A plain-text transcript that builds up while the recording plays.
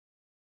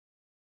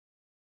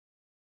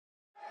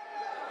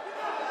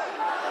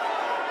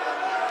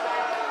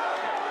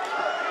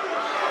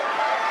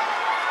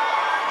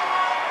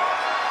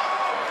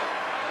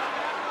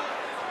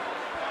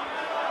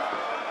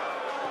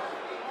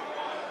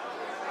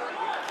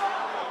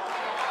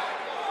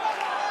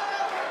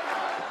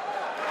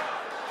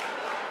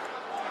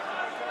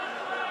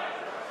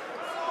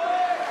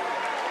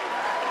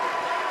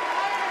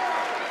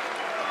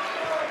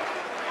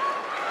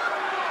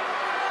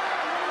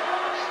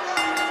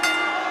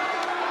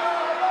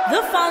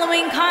The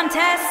following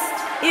contest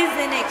is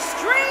an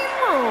Extreme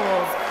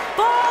Rules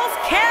Falls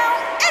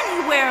Count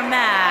Anywhere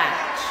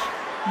match.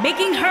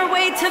 Making her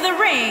way to the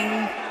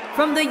ring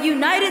from the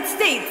United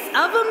States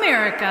of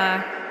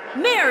America,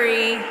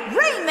 Mary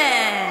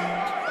Raymond.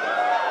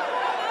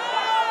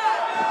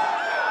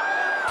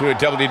 Two of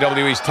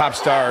WWE's top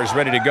stars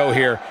ready to go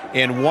here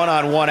in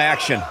one-on-one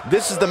action.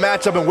 This is the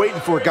match I've been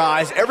waiting for,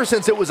 guys. Ever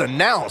since it was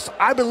announced,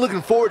 I've been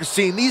looking forward to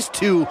seeing these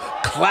two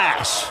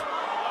clash.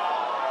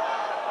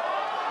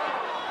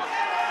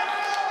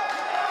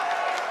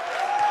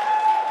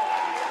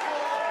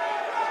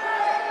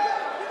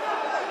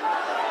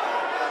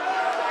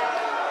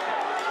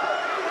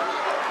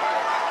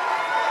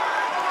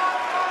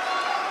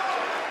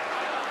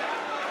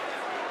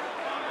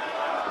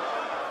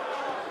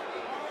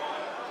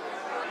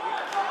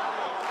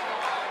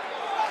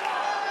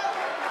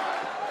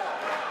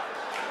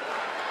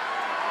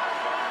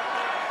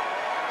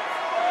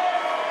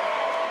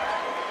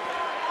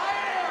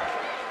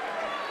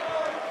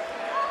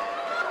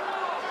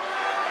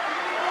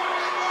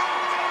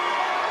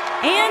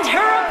 And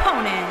her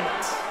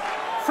opponent,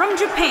 from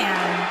Japan,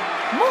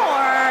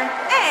 MOE.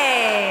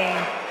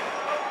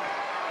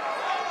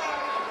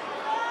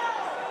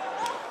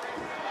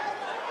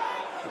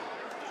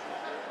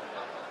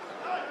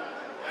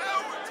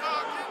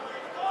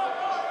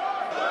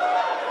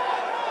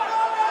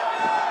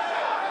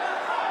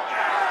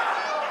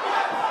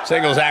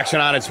 Singles action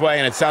on its way,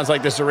 and it sounds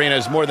like this arena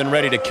is more than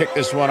ready to kick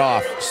this one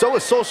off. So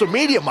is social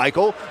media,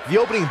 Michael. The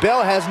opening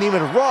bell hasn't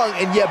even rung,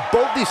 and yet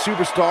both these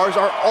superstars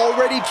are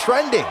already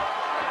trending.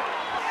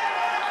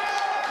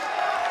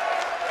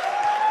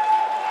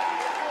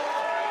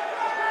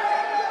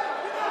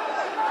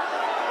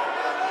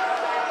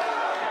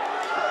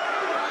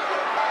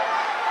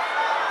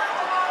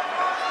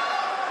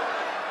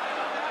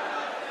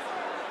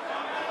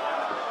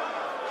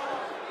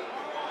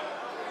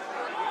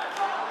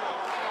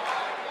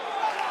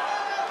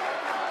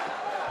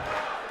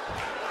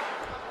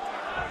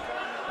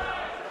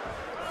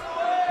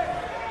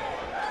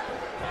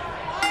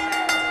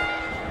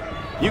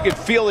 You can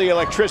feel the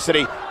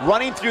electricity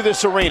running through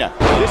this arena.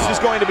 This is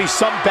going to be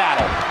some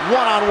battle.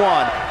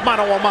 One-on-one,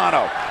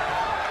 mano-a-mano.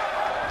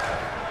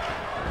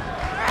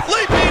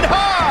 Leaping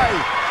high!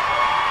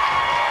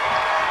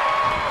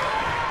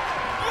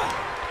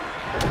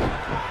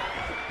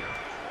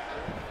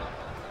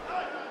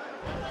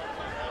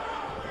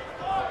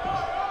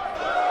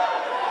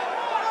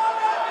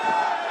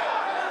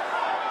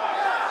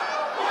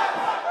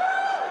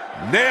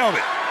 Nailed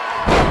it.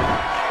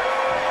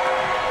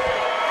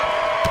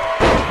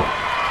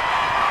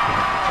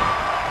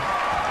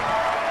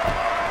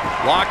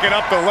 Locking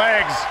up the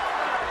legs.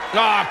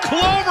 Ah,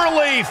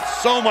 cloverleaf!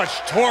 So much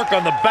torque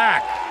on the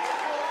back.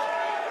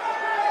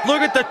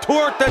 Look at the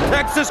torque, the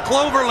Texas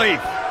cloverleaf.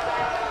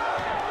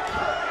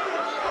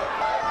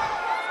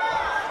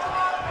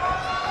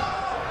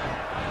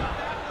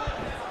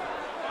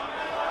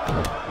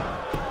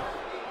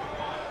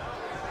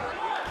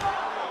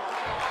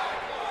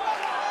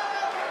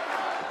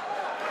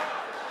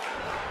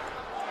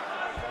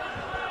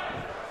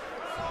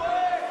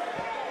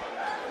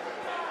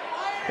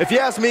 If you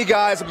ask me,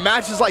 guys,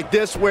 matches like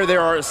this where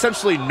there are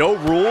essentially no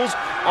rules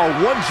are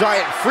one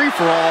giant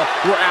free-for-all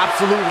where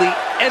absolutely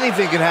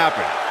anything can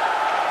happen.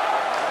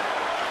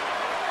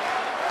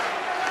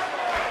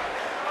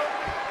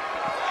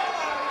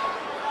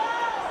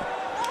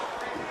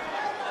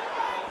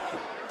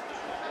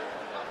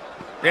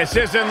 This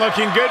isn't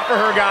looking good for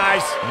her,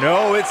 guys.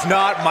 No, it's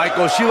not,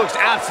 Michael. She looks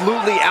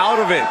absolutely out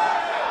of it.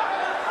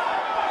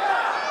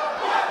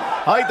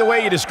 I like the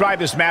way you describe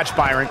this match,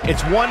 Byron.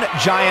 It's one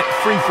giant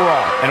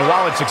free-for-all. And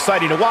while it's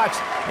exciting to watch,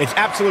 it's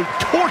absolute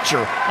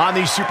torture on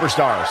these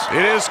superstars.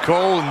 It is,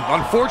 Cole, and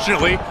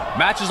unfortunately,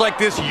 matches like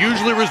this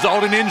usually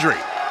result in injury.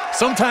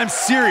 Sometimes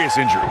serious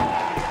injury.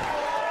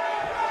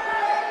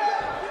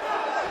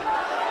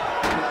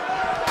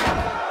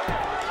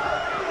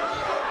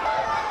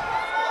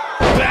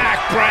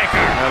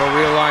 Backbreaker! That'll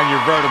realign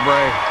your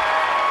vertebrae.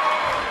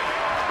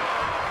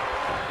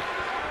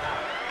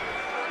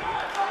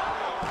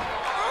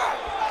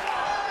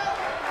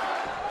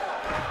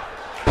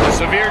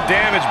 Severe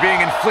damage being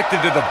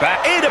inflicted to the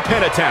back. And a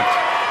pin attempt.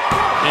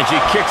 And she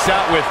kicks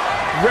out with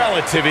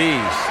relative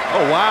ease.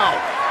 Oh, wow.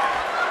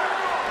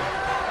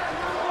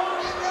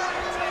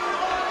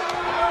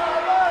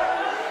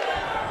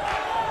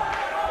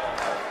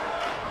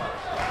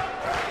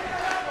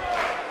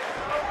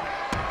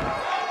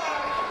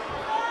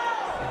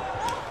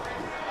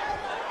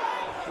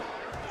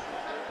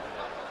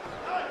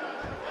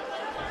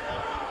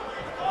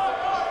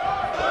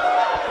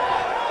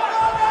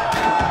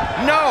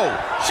 No!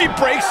 She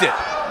breaks it.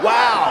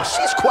 Wow,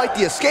 she's quite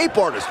the escape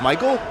artist,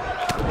 Michael.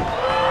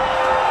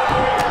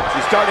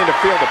 She's starting to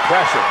feel the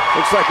pressure.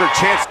 Looks like her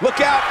chance.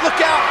 Look out,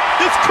 look out.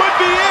 This could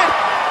be it.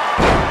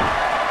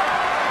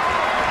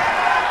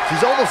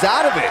 She's almost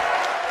out of it.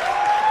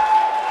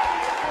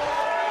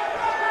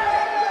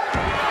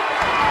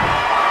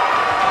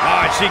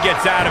 Oh, and she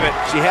gets out of it.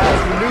 She has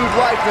renewed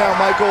life now,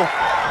 Michael.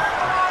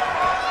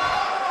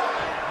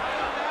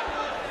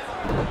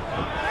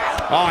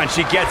 Oh, and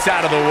she gets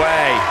out of the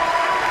way.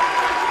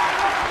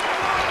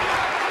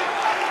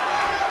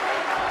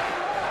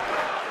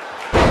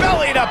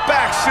 Belly to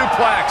back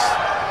suplex.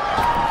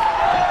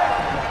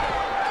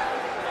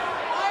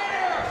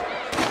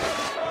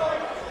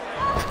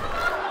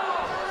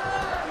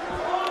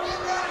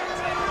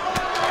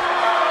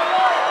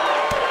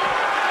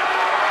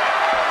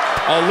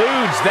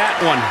 Eludes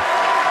that one.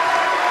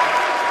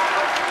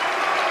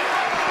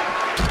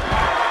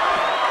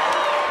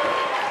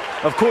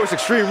 Of course,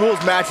 Extreme Rules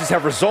matches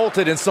have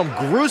resulted in some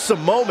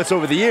gruesome moments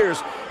over the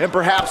years, and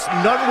perhaps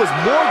none was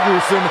more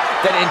gruesome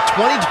than in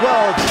 2012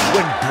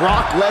 when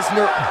Brock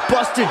Lesnar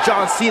busted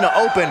John Cena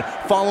open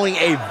following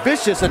a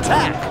vicious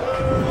attack.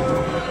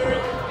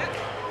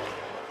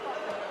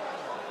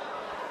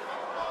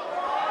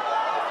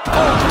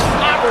 Oh,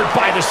 clobbered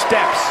by the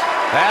steps.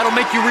 That'll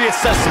make you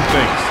reassess some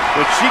things.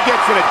 When she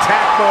gets in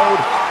attack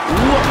mode,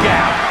 look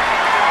out.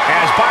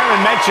 As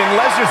Byron mentioned,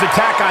 Lesnar's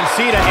attack on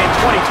Cena in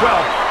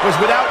 2012 was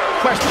without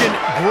question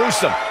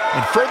gruesome.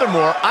 And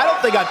furthermore, I don't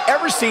think I've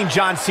ever seen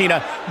John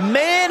Cena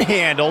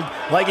manhandled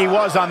like he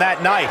was on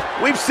that night.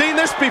 We've seen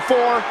this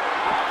before.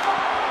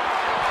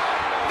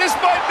 This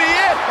might be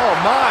it. Oh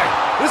my,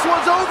 this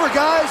one's over,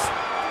 guys.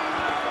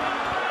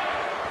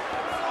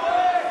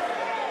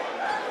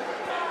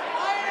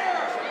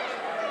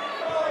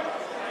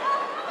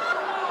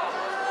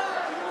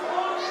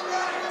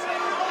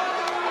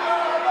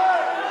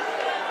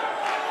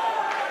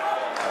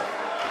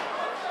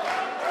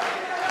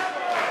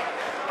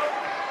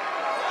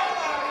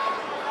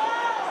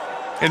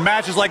 In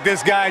matches like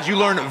this, guys, you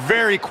learn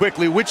very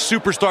quickly which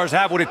superstars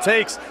have what it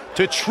takes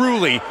to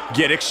truly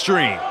get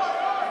extreme.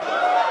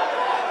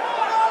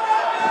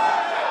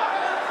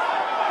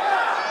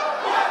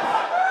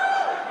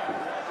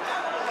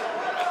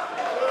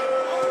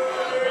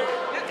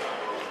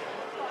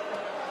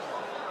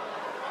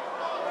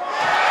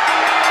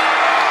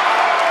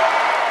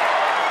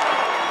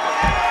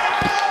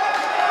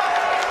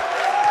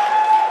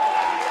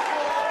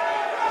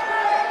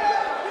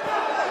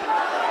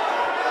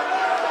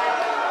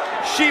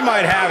 She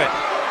might have it.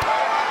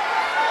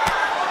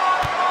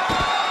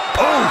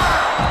 Oh,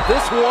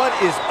 this one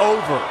is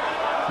over.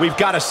 We've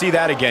got to see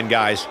that again,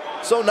 guys.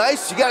 So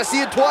nice, you got to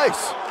see it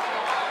twice.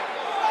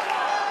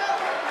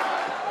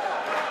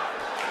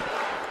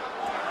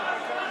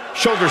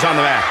 Shoulders on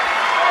the mat.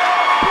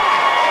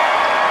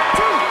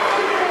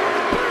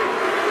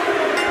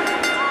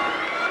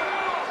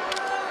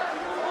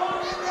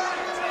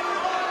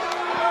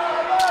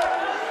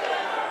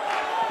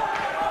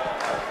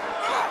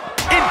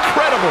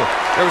 Incredible.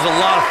 There was a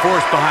lot of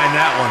force behind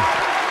that one.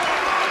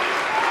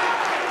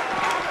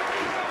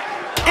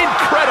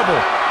 Incredible.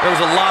 There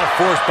was a lot of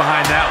force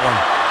behind that one.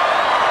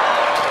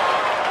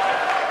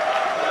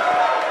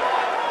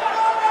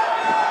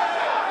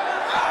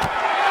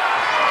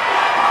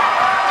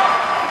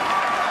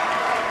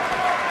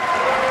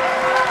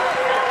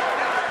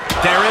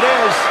 There it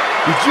is.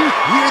 Did you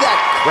hear that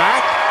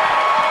crack?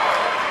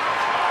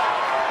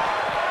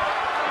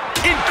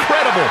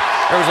 Incredible.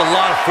 There was a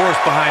lot of force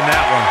behind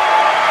that one.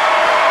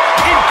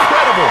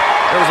 Incredible.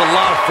 There was a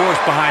lot of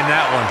force behind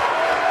that one.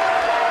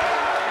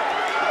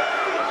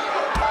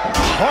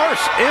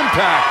 Harsh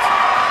impact.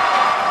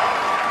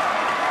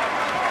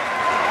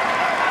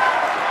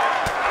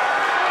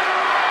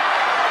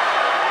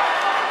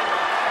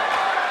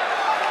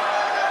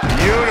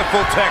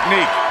 Beautiful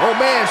technique. Oh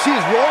man,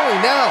 she's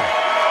rolling now.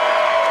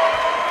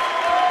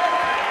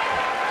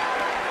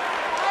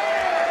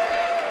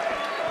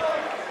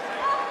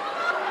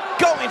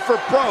 Going for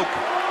broke.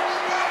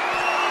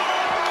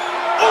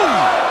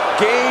 Ooh.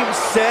 Game,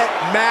 set,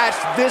 match.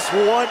 This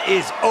one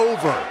is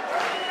over.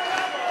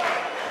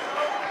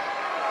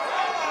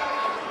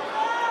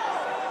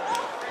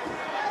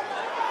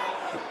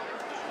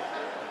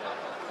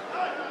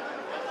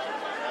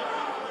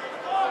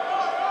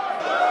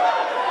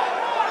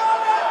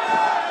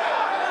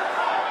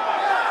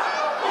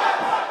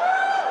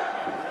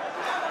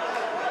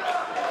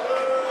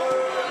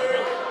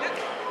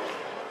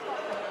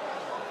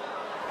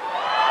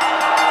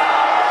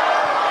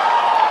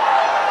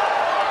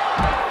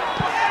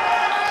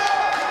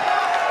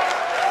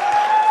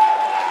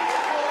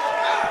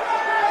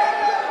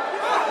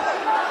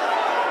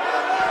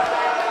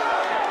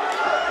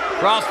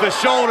 Across the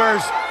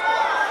shoulders.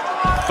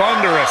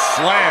 Thunderous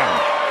slam.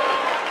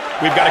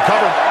 We've got a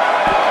cover.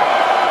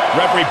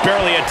 Referee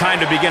barely had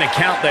time to begin a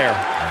count there.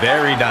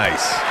 Very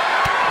nice.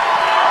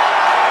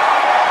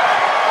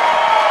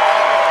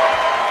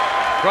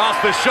 Across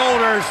the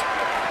shoulders.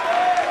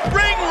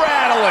 Ring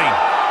rattling.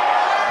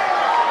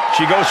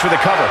 She goes for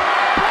the cover.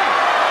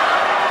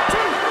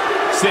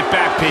 Sit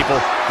back, people.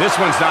 This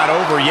one's not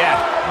over yet.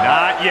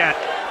 Not yet.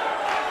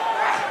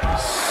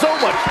 So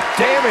much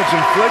damage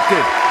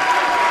inflicted.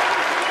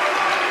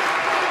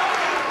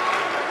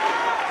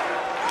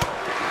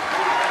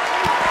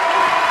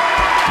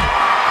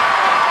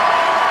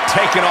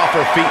 Taken off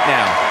her feet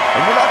now.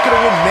 And you're not going to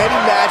win many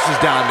matches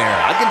down there,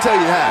 I can tell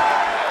you that.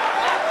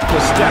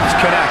 The steps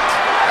connect.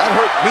 That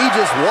hurt me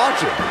just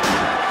watching.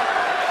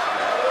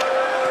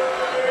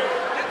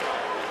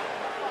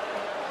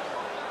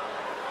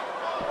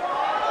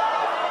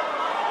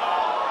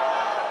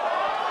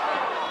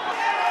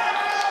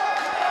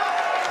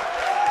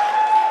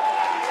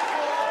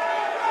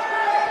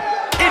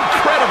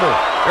 incredible.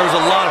 There was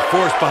a lot of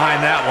force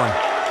behind that one.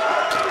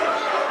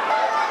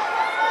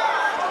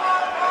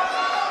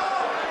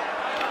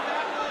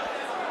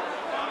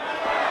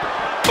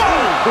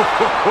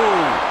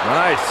 Boom!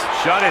 Nice.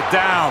 Shut it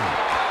down.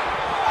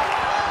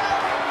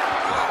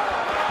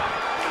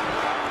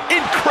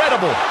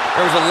 Incredible.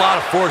 There was a lot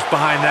of force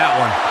behind that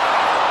one.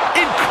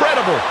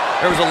 Incredible.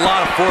 There was a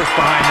lot of force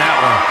behind that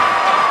one.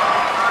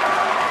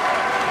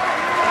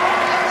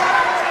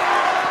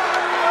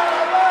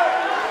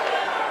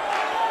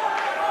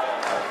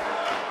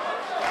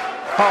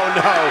 Oh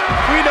no,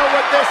 we know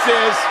what this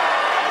is.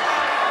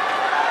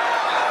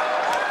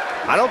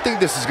 I don't think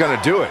this is gonna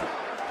do it.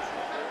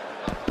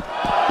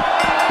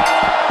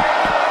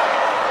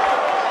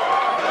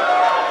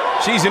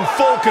 She's in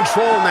full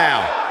control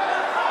now.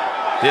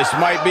 This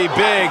might be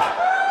big.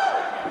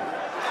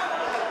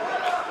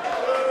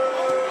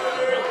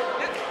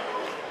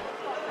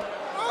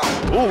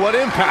 Ooh, what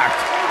impact.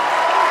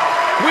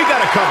 We got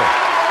to cover.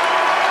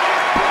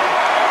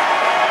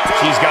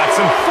 She's got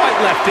some fight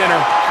left in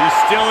her. She's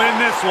still in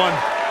this one.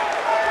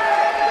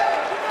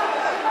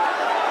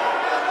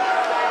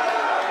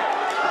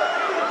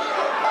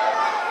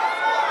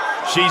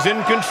 She's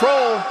in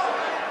control.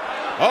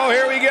 Oh,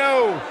 here we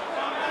go.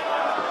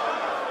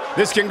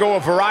 This can go a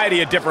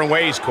variety of different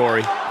ways,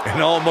 Corey.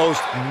 And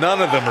almost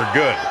none of them are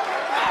good.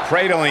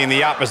 Cradling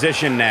the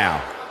opposition now.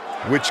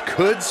 Which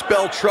could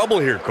spell trouble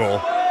here,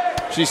 Cole.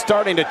 She's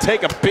starting to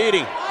take a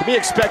beating. To be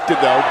expected,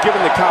 though, given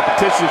the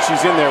competition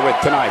she's in there with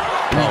tonight.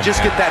 You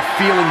just get that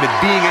feeling that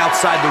being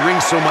outside the ring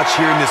so much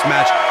here in this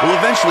match will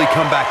eventually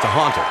come back to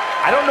haunt her.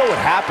 I don't know what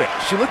happened.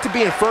 She looked to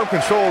be in firm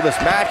control of this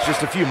match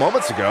just a few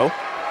moments ago.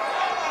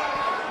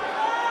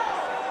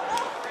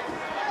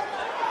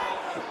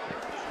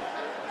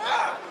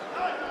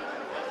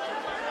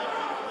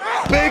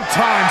 Big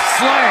time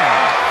slam.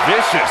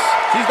 Vicious.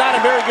 She's not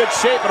in very good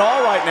shape at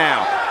all right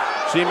now.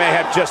 She may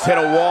have just hit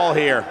a wall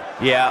here.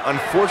 Yeah,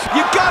 unfortunately.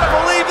 You gotta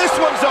believe this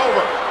one's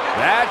over.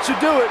 That should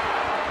do it.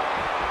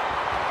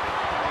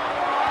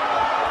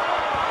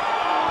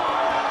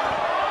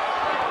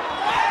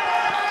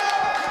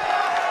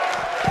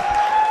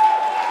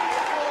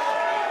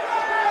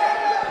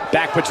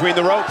 Back between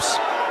the ropes.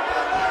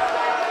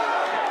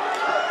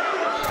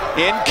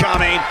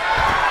 Incoming.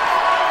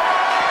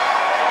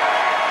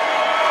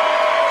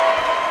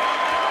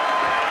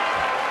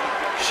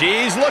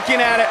 She's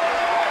looking at it.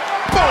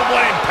 Boom,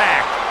 what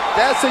impact.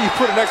 That's how you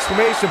put an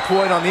exclamation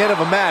point on the end of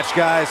a match,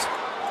 guys.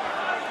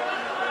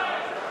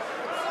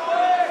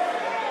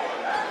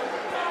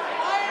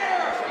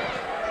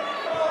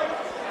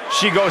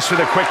 She goes for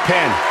the quick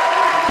pin.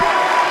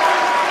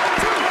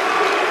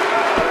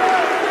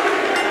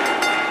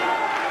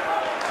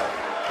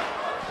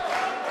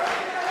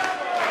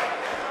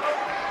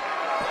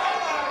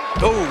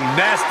 Oh,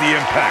 nasty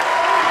impact.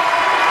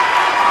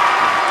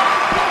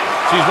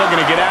 She's looking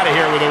to get out of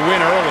here with a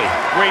win early.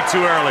 Way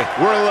too early.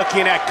 We're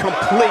looking at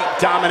complete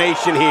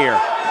domination here.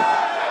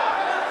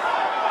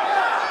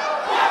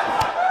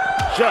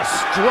 Just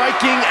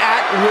striking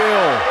at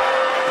will.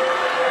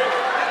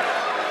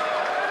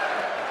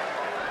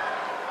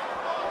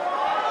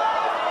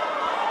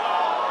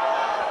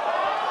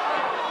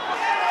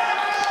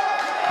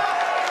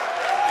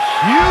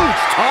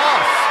 Huge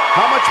toss.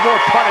 How much more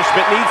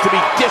punishment needs to be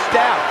dished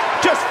out?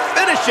 Just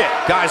finish it.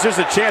 Guys, there's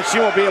a chance she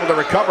won't be able to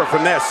recover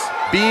from this.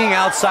 Being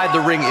outside the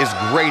ring is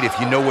great if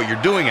you know what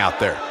you're doing out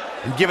there.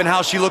 And given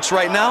how she looks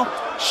right now,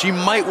 she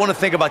might want to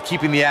think about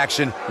keeping the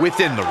action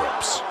within the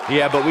ropes.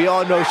 Yeah, but we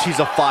all know she's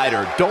a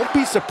fighter. Don't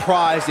be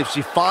surprised if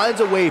she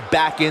finds a way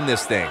back in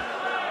this thing.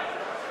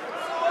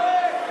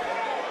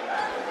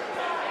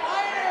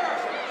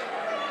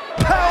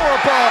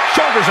 Powerbomb.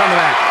 Shoulders under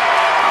that.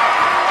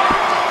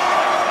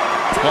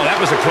 Well, that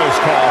was a close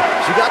call.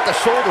 She got the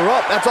shoulder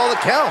up. That's all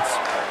that counts.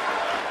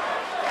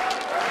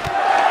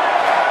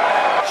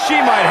 She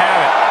might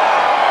have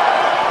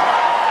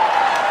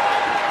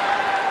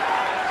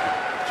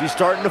it. She's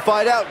starting to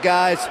fight out,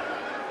 guys.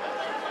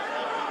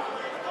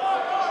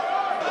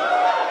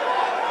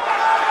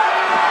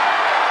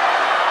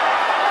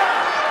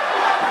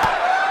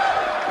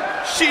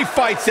 She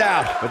fights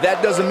out. But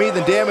that doesn't mean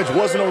the damage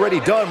wasn't already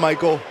done,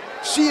 Michael.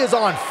 She is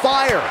on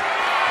fire.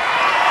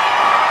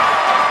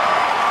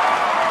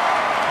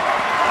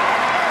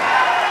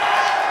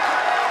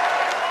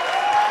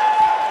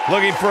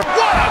 Looking for...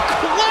 What a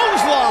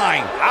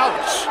clothesline!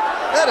 Ouch!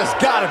 That has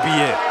got to be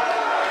it.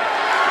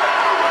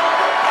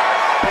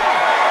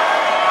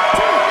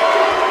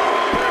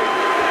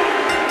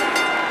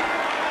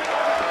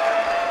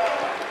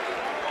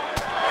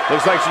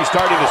 Looks like she's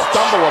starting to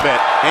stumble a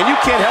bit. And you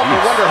can't help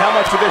but wonder how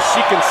much of this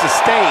she can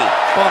sustain.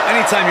 Well,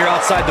 anytime you're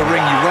outside the ring,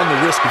 you run the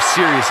risk of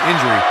serious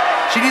injury.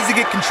 She needs to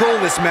get control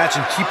of this match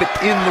and keep it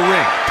in the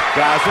ring.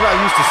 Guys, we're not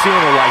used to seeing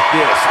her like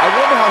this. I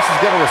wonder how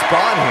she's going to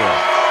respond here.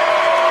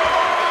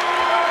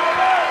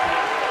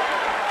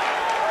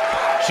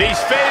 She's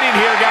fading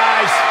here,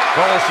 guys.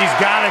 Oh, she's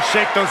got to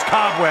shake those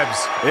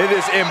cobwebs. It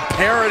is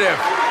imperative.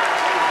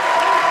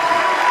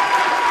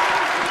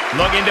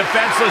 Looking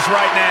defenseless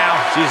right now.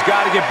 She's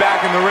got to get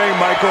back in the ring,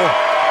 Michael.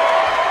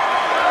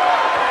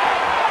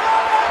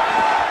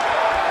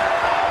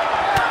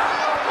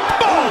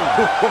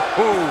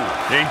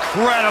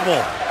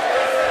 Incredible.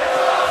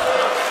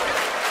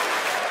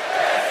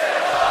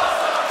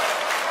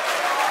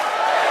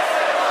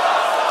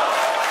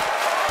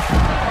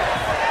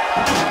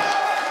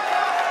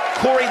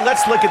 Corey,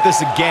 let's look at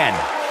this again.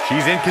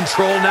 She's in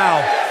control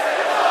now.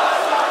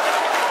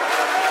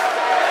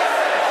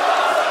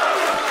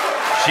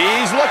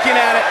 She's looking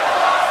at it.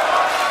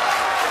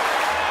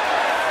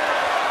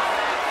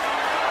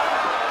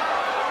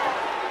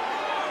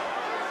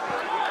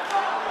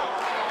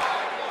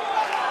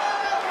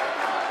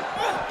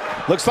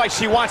 Looks like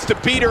she wants to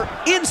beat her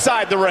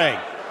inside the ring.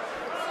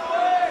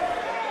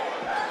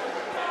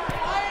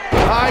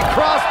 High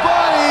cross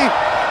body.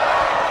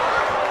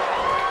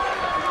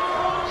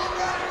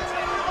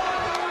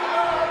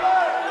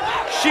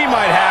 She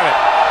might have it.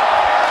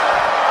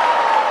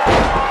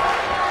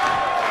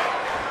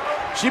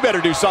 She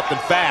better do something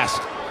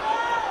fast.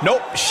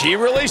 Nope, she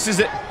releases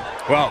it.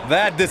 Well,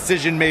 that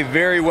decision may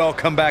very well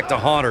come back to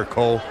haunt her,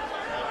 Cole.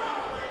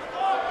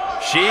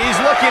 She's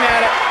looking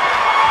at it.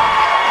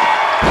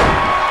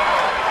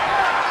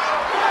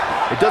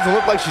 It doesn't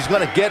look like she's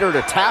going to get her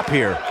to tap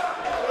here.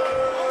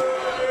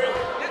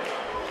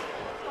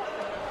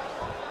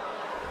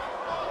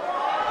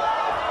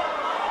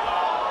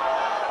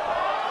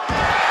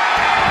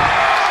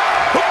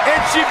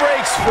 And she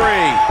breaks free.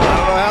 I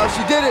don't know how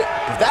she did it,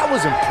 but that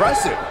was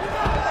impressive.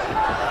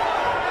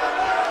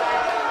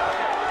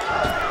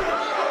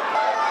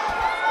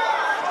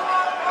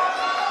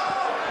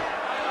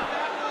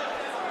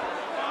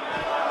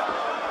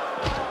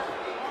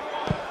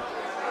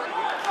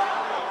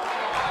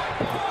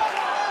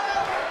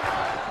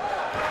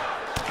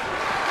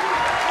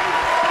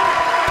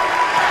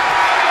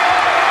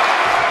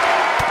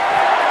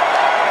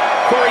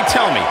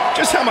 Tell me,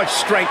 just how much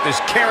strength does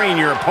carrying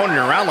your opponent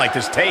around like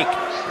this take?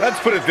 Let's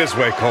put it this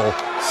way, Cole.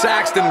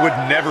 Saxton would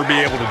never be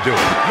able to do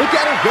it. Look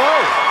at her go.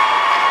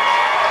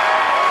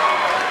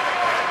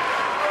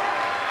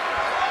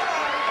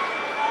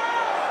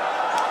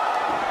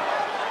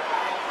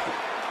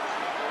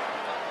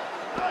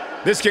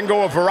 This can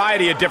go a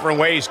variety of different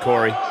ways,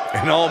 Corey.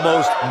 And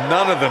almost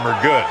none of them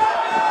are good.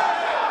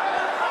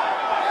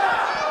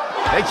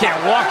 They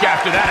can't walk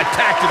after that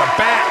attack to the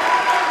back.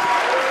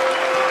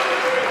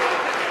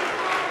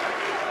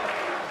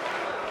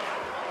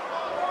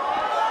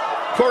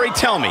 Corey,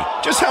 tell me,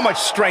 just how much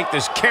strength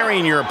does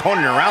carrying your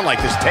opponent around like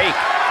this take?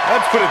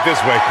 Let's put it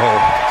this way, Cole.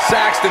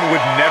 Saxton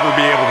would never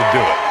be able to do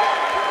it.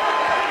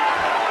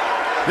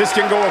 This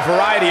can go a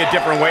variety of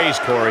different ways,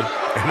 Corey.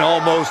 And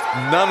almost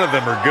none of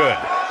them are good.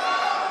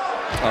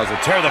 Oh, to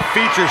tear the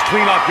features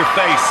clean off your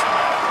face.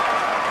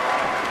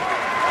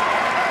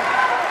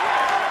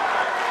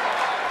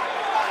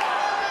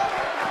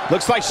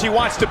 Looks like she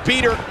wants to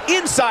beat her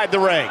inside the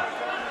ring.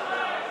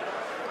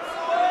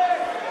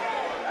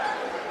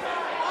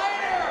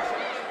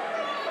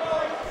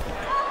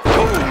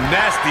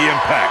 Nasty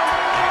impact.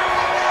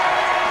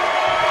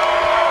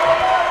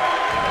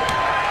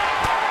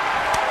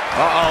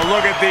 Uh-oh,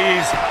 look at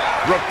these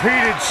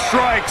repeated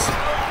strikes.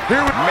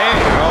 Here with Man,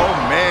 oh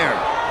man.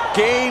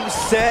 Game,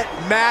 set,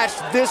 match,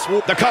 this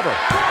will... The cover.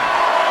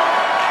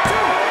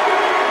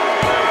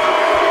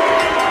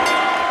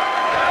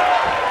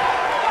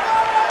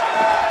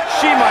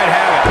 She might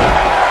have it.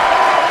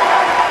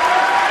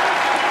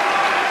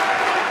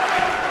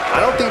 I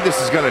don't think this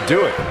is going to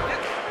do it.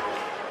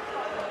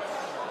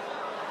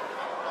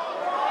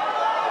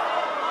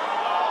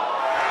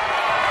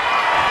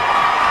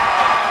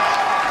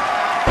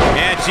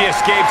 She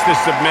escapes the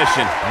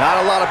submission. Not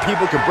a lot of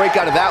people can break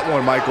out of that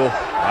one, Michael.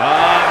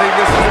 I think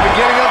this is the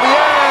beginning of the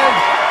end.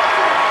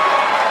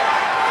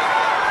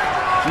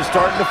 She's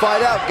starting to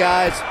fight out,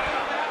 guys.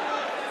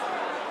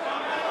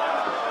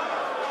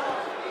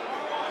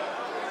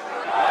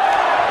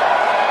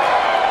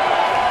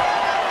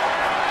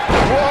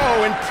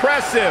 Whoa,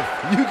 impressive.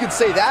 You can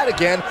say that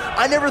again.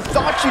 I never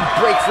thought she'd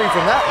break free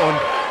from that one.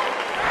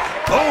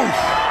 Oh,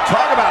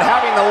 talk about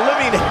having the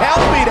living hell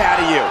beat out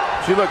of you.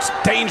 She looks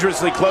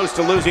dangerously close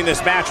to losing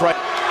this match right.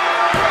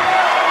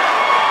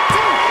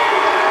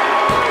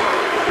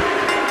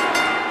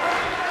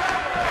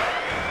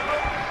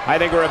 I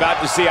think we're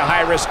about to see a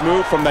high-risk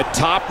move from the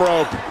top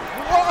rope.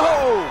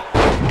 Whoa!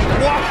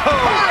 Whoa!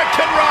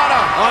 Hurricane Rana!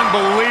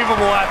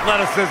 Unbelievable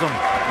athleticism.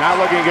 Not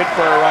looking good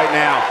for her right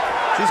now.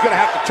 She's going to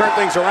have to turn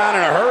things around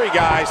in a hurry,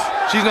 guys.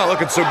 She's not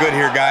looking so good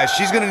here, guys.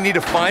 She's going to need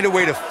to find a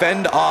way to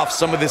fend off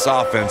some of this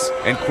offense,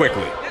 and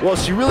quickly. Well,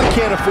 she really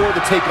can't afford to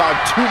take on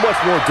too much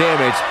more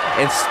damage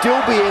and still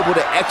be able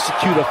to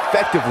execute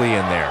effectively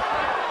in there.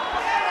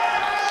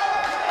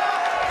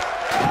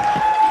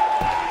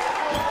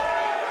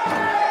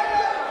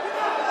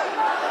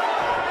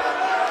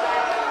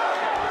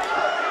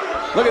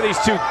 Look at these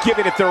two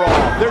giving it their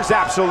all. There's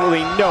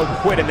absolutely no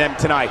quit in them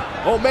tonight.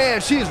 Oh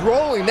man, she's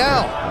rolling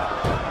now.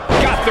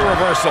 Got the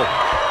reversal.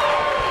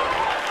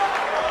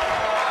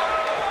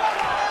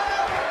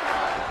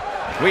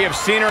 We have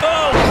seen her.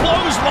 Oh,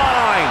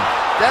 clothesline.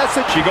 That's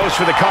it. She goes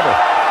for the cover.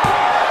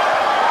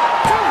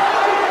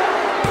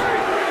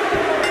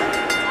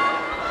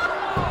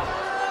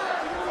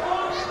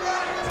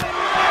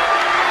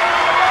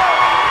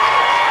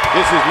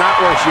 is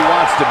not where she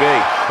wants to be.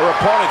 Her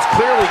opponent's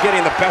clearly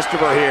getting the best of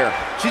her here.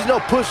 She's no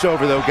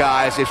pushover, though,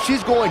 guys. If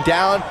she's going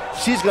down,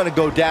 she's going to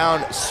go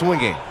down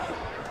swinging.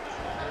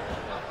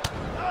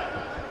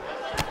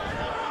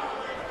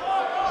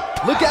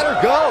 Look at her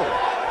go.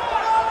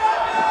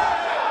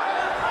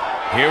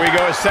 Here we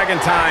go a second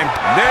time.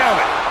 Nailed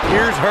it.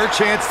 Here's her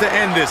chance to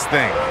end this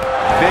thing.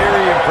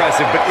 Very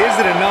impressive, but is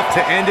it enough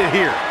to end it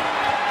here?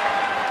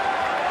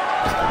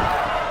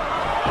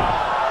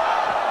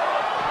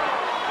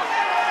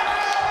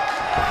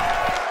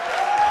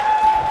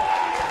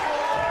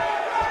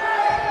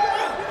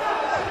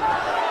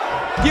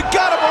 You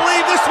gotta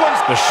believe this one's...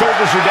 The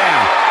shoulders are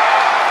down.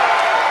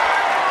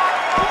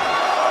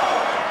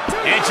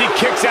 And she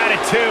kicks out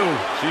at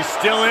 2. She's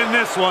still in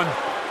this one.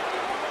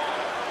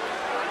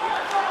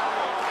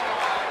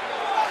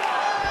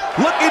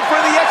 Looking for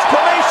the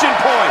exclamation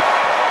point.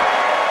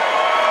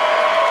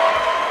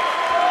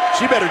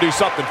 She better do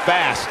something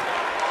fast.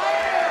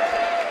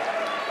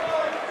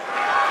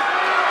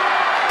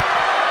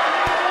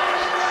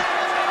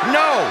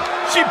 No,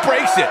 she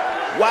breaks it.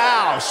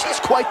 Wow, she's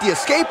quite the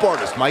escape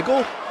artist,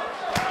 Michael.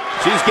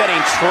 She's getting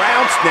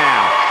trounced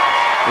now.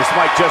 This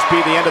might just be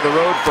the end of the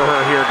road for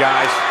her here,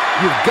 guys.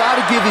 You've got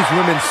to give these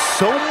women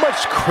so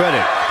much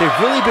credit. They've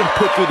really been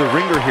put through the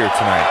ringer here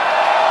tonight.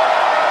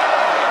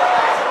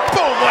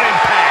 Boom, what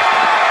impact.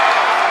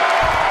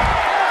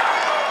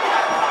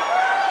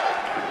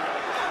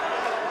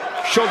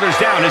 Shoulders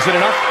down, is it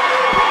enough?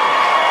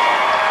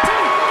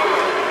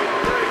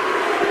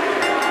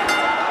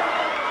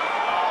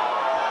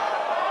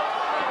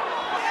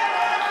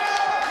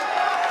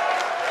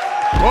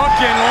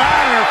 Hooking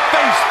ladder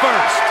face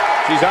first.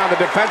 She's on the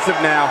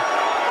defensive now.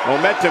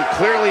 Momentum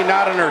clearly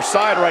not on her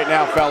side right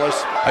now,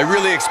 fellas. I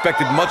really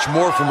expected much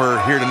more from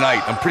her here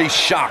tonight. I'm pretty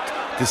shocked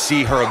to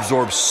see her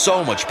absorb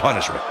so much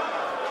punishment.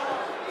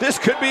 This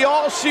could be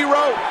all she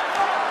wrote.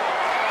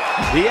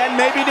 The end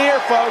may be near,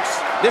 folks.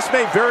 This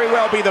may very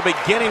well be the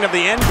beginning of the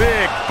end.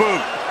 Big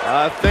boot.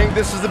 I think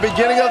this is the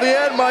beginning of the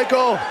end,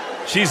 Michael.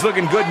 She's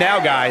looking good now,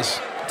 guys.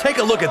 Take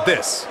a look at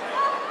this.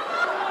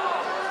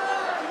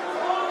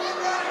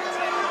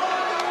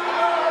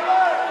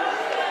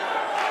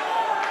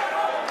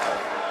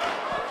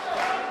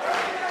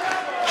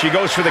 She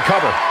goes for the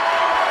cover.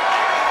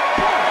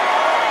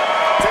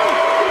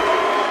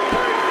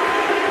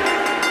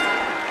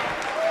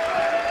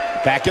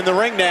 Back in the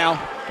ring now.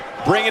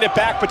 Bringing it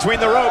back between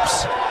the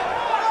ropes.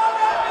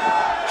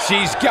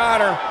 She's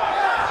got her.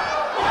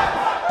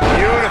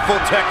 Beautiful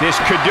technique. This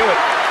could do it.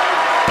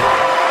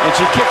 And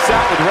she kicks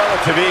out with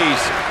relative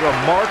ease.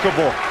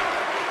 Remarkable.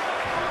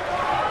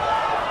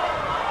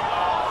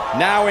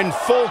 Now in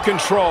full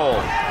control.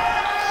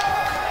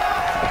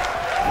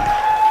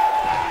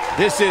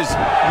 This is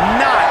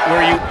not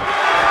where you...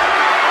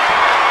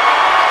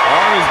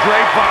 Arm is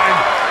grapevine.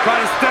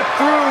 Trying to step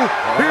through.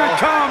 Here it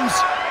comes.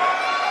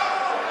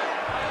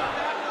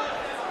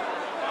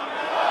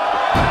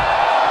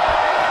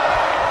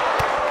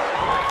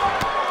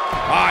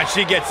 Ah,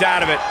 she gets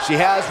out of it. She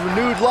has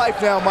renewed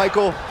life now,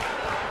 Michael.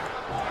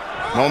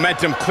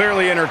 Momentum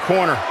clearly in her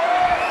corner.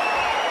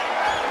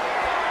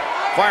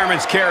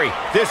 Fireman's carry.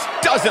 This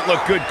doesn't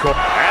look good, Cole.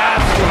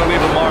 That's gonna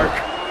leave a mark.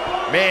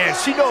 Man,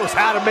 she knows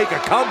how to make a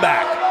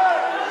comeback.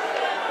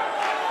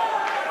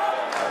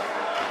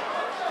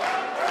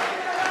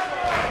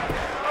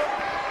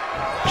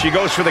 She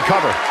goes for the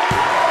cover.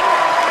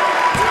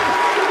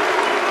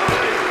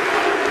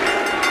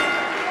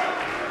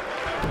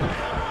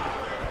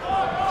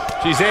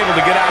 She's able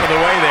to get out of the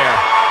way there.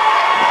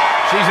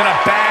 She's in a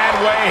bad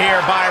way here,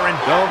 Byron.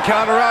 Don't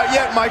count her out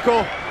yet,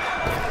 Michael.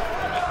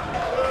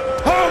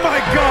 Oh, my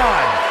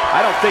God!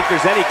 I don't think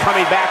there's any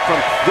coming back from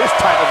this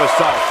type of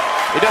assault.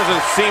 It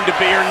doesn't seem to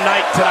be her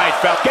night tonight,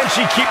 fellas. Can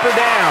she keep her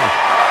down?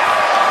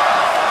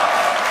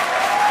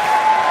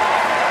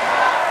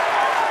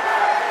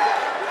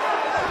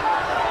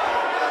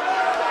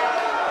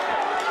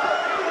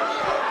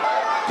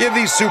 Give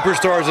these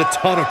superstars a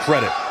ton of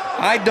credit.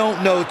 I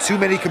don't know too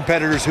many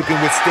competitors who can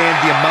withstand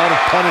the amount of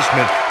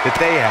punishment that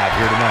they have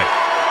here tonight.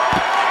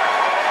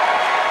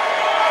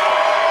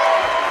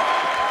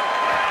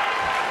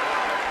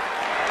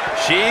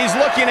 She's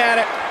looking at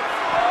it.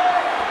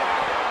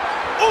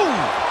 Ooh!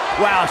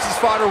 Wow, she's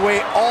fought her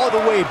way all the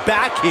way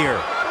back here.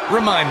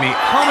 Remind me,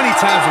 how many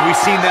times have we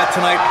seen that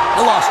tonight?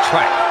 I lost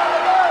track.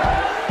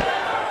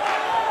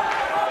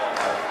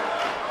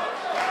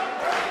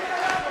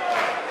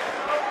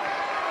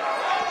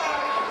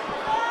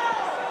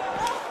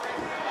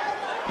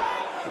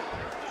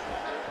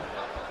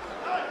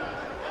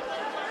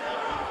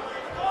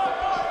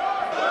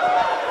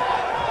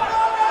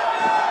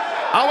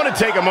 I want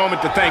to take a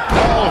moment to thank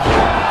all of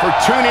you for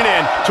tuning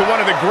in to one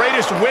of the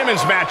greatest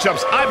women's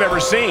matchups I've ever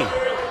seen.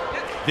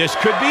 This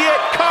could be it.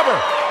 Cover.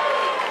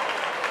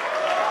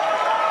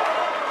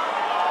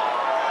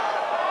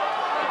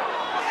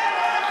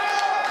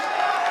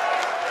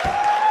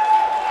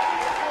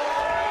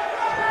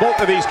 Both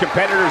of these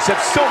competitors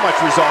have so much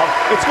resolve,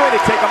 it's going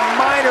to take a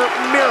minor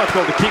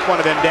miracle to keep one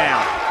of them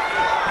down.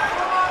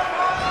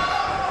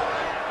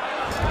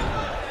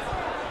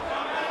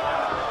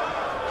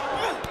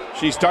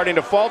 She's starting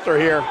to falter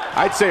here.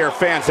 I'd say her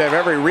fans have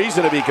every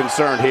reason to be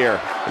concerned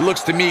here. It looks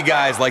to me,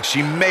 guys, like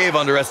she may have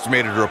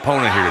underestimated her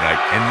opponent here tonight,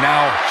 and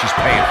now she's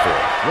paying for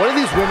it. One of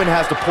these women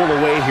has to pull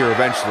away here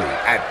eventually.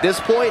 At this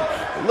point,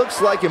 it looks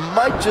like it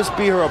might just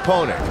be her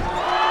opponent.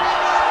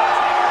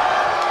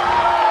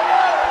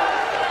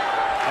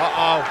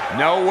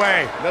 No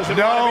way. Doesn't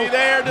want to be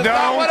there. Does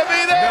not want to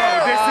be there.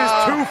 No, this is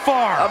too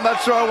far. I'm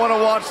not sure I want to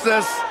watch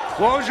this.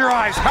 Close your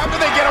eyes. How can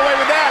they get away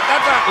with that?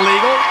 That's not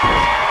legal.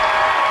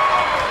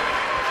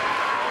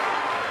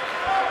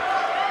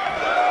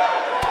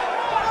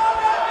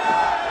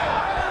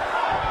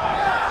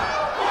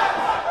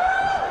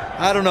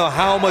 I don't know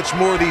how much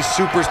more these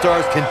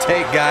superstars can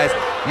take, guys.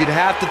 You'd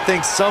have to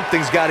think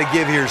something's got to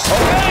give here.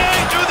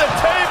 Hey, to the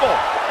table.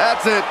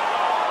 That's it.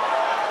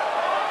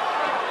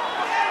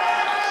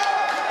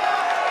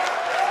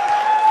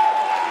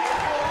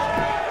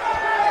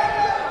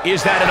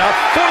 Is that enough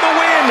for the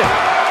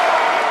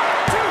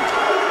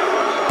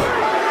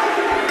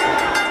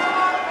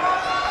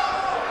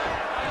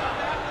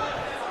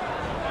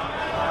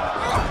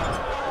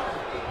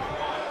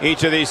win?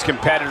 Each of these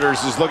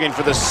competitors is looking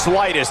for the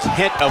slightest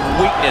hint of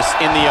weakness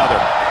in the other.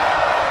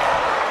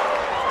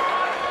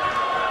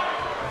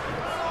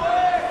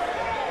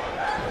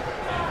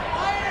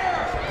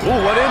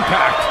 Ooh, what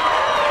impact.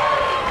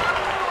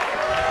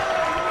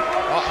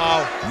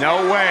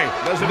 No way.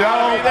 Doesn't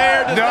want to be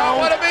there. Does not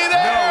want to be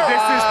there. No,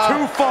 this is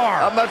too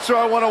far. I'm not sure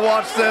I want to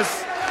watch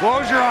this.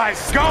 Close your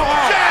eyes. Go home.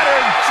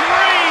 Shattered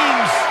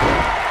dreams.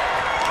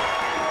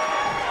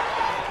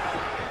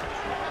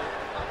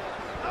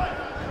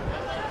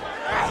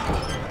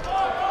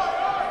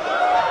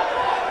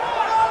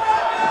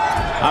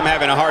 I'm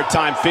having a hard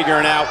time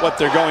figuring out what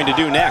they're going to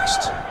do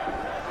next.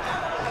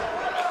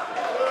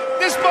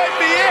 This might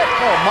be it.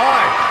 Oh,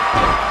 my.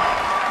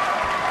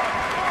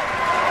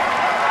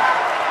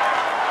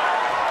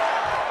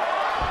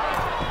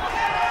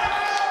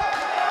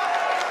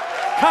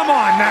 Come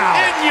on now.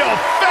 In your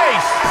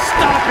face.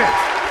 Stop it.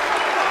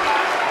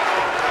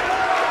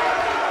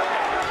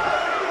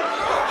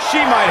 She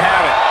might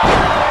have it.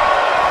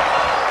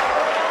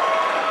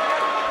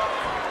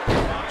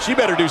 She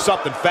better do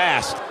something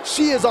fast.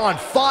 She is on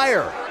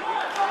fire.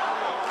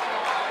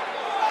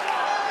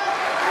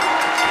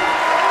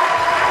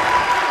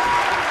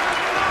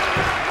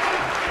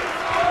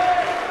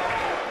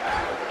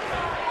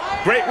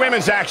 Great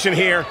women's action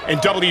here in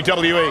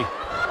WWE.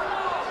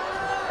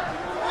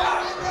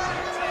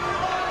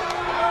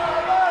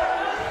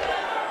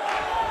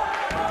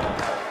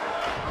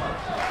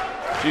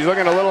 She's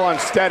looking a little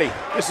unsteady.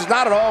 This is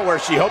not at all where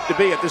she hoped to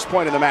be at this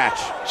point in the match.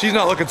 She's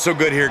not looking so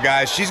good here,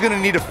 guys. She's going to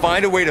need to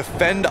find a way to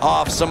fend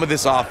off some of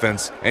this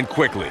offense, and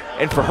quickly.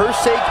 And for her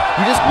sake,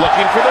 you just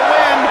Looking for the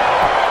win.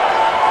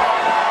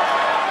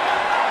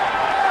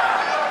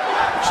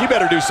 She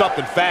better do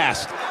something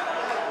fast.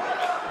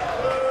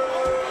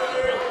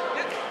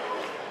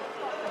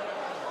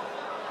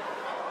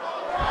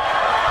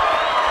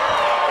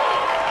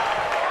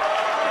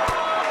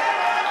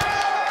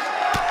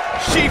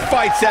 She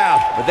fights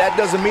out. But that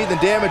doesn't mean the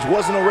damage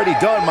wasn't already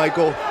done,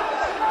 Michael.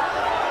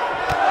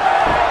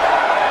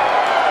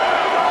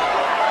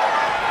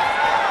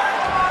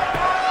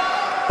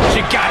 She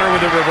got her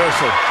with a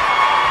reversal.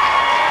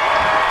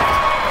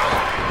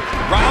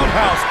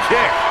 Roundhouse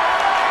kick.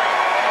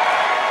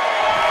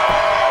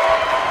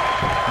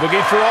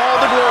 Looking for all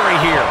the glory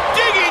here.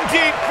 Digging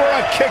deep for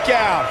a kick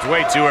out. It's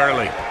way too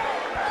early.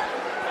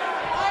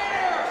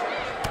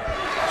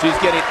 She's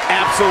getting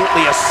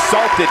absolutely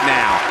assaulted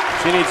now.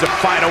 She needs to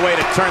find a way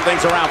to turn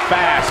things around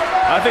fast.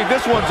 I think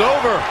this one's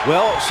over.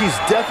 Well, she's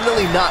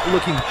definitely not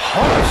looking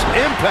harsh.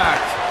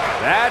 Impact.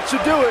 That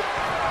should do it.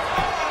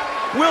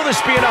 Will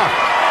this be enough?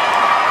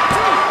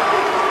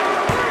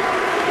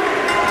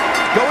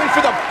 Going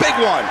for the big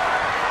one.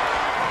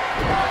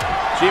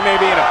 She may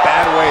be in a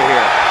bad way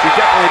here. She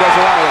definitely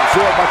doesn't want to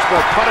absorb much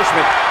more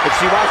punishment if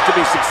she wants to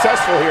be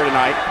successful here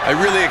tonight. I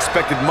really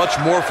expected much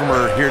more from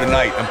her here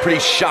tonight. I'm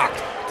pretty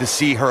shocked to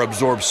see her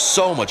absorb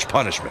so much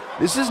punishment.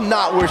 This is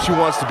not where she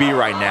wants to be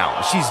right now.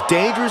 She's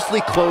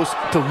dangerously close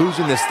to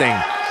losing this thing.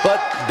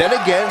 But then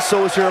again,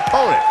 so is her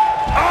opponent.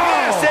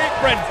 Yes,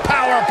 apron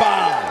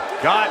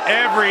powerbomb. Got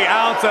every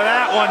ounce of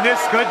that one. This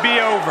could be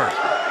over.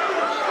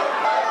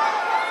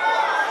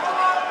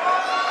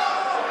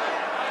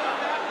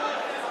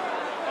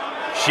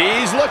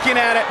 She's looking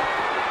at it.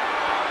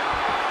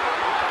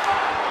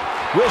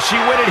 Will she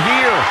win it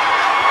here?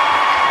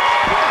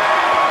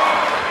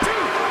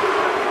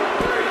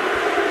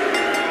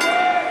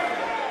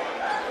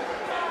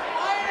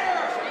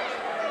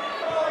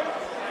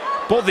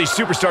 Both these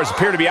superstars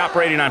appear to be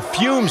operating on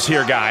fumes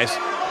here, guys.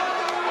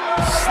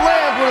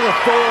 Slammed with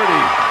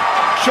authority.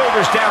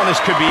 Shoulders down, this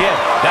could be it.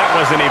 That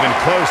wasn't even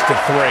close to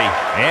 3.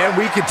 And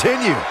we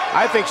continue.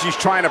 I think she's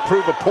trying to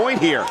prove a point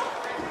here.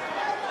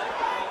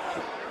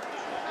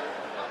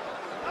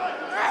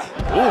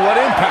 Ooh, what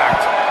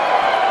impact.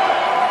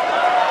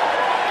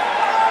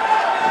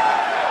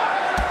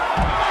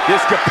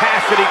 This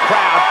capacity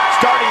crowd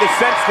starting to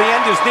sense the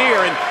end is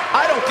near, and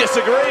I don't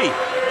disagree.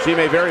 She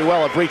may very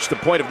well have reached the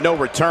point of no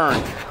return.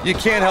 You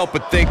can't help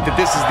but think that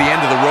this is the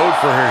end of the road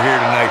for her here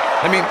tonight.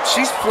 I mean,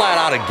 she's flat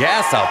out of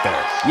gas out there.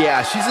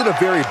 Yeah, she's in a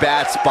very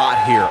bad spot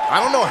here. I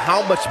don't know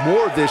how much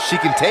more of this she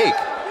can take.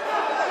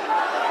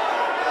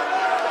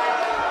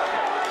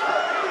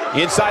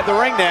 Inside the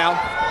ring now.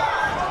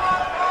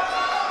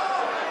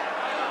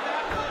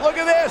 Look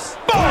at this.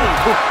 Boom!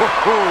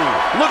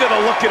 Look at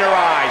the look in her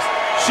eyes.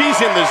 She's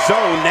in the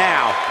zone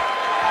now.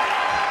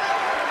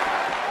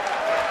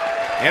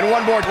 And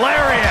one more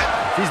lariat.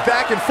 She's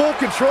back in full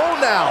control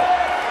now.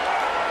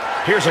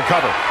 Here's a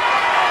cover. 1,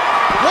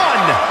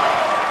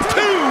 2.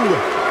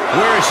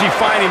 Where is she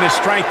finding the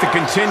strength to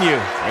continue?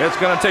 It's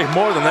going to take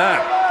more than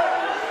that.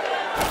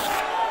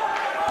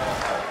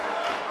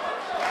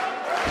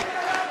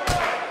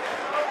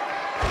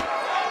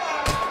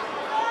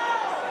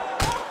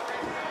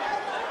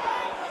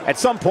 At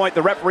some point,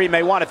 the referee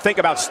may want to think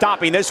about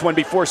stopping this one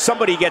before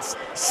somebody gets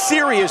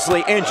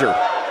seriously injured.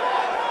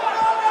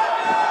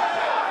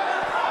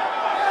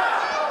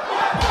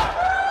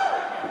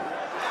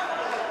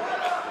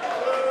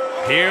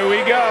 Here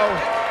we go.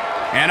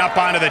 And up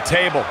onto the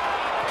table.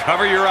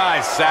 Cover your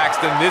eyes,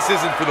 Saxton. This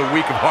isn't for the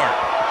weak of heart.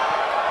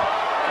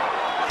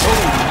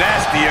 Oh,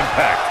 nasty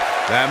impact.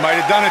 That might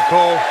have done it,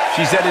 Cole.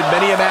 She's ended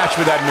many a match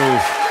with that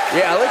move.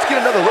 Yeah, let's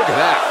get another look at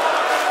that.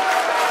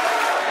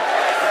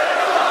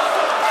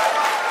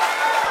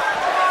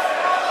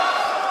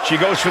 She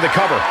goes for the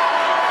cover.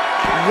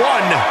 1,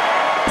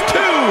 2,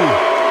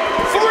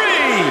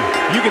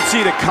 3. You can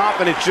see the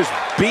confidence just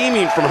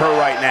beaming from her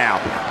right now.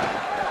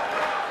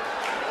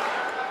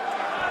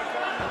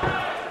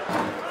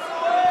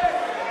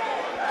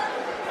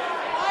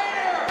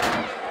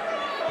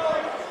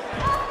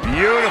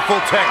 Beautiful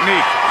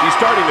technique. She's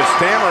starting to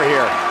stammer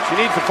here. She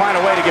needs to find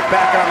a way to get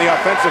back on the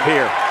offensive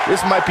here.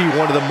 This might be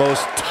one of the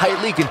most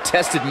tightly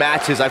contested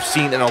matches I've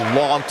seen in a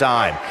long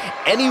time.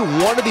 Any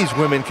one of these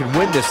women can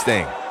win this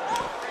thing.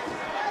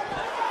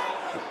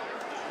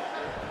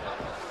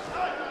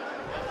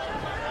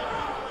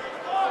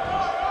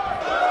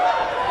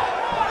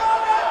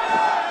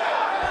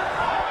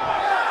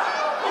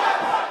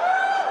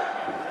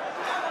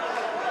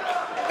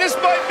 This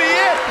might be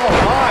it. Oh,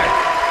 my.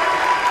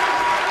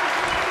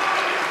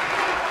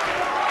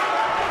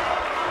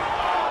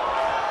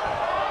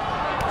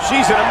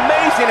 She's an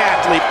amazing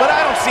athlete, but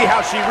I don't see how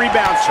she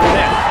rebounds from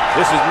this.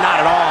 This is not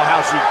at all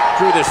how she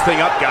drew this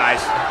thing up, guys.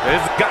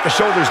 They've got the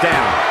shoulders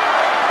down.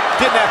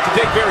 Didn't have to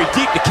dig very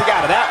deep to kick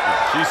out of that one.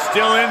 She's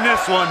still in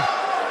this one.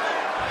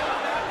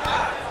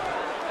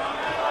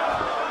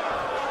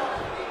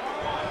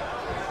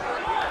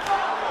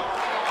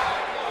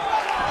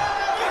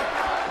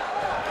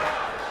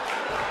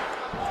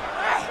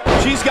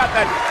 She's got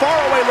that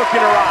faraway look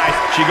in her eyes.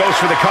 She goes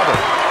for the cover.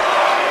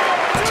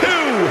 2.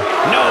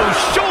 No,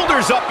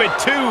 shoulders up at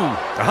 2.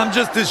 I'm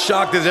just as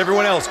shocked as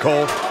everyone else,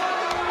 Cole.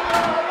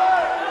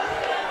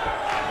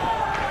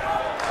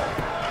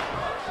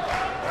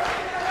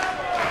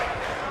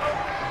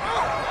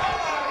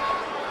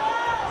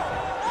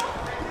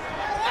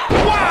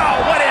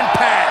 Wow, what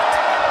impact!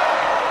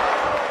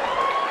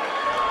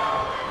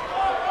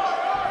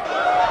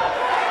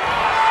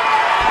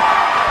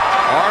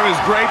 Arm is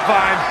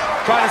grapevine.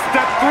 Trying to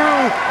step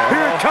through.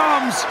 Here it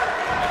comes.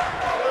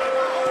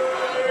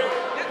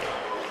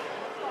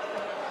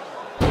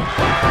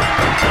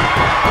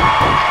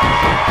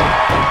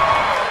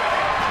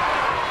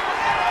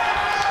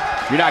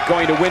 You're not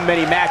going to win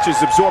many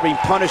matches absorbing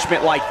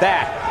punishment like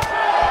that.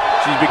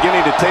 She's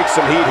beginning to take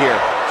some heat here.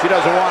 She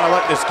doesn't want to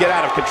let this get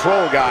out of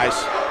control, guys.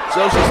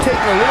 So she's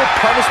taking a little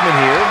punishment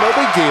here. No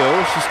big deal.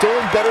 She's still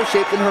in better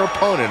shape than her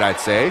opponent, I'd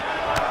say.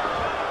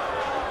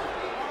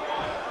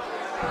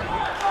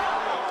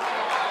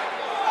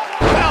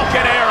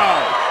 Falcon arrow.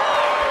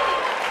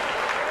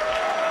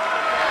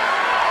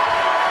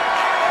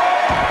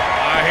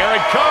 Here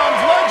it comes.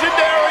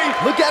 Legendary.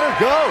 Look at her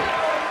go.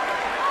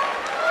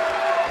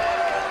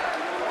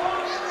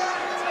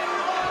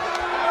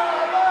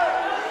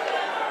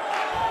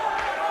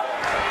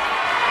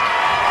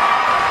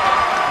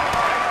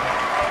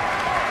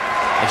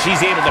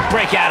 She's able to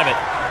break out of it.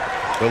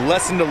 The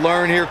lesson to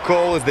learn here,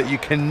 Cole, is that you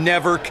can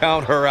never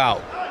count her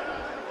out.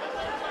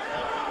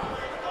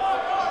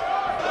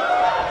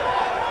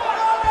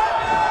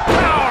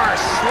 Power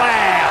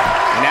slam.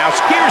 Now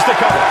here's the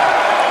cover.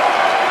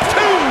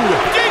 2.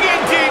 Digging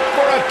deep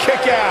for a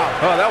kick out.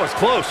 Oh, that was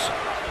close.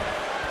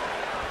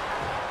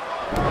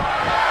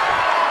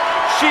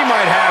 She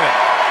might have it.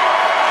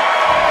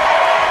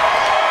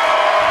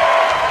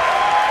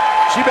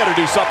 She better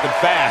do something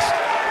fast.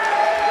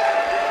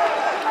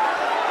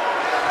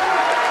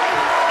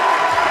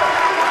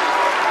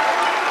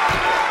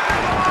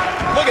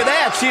 Look at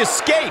that, she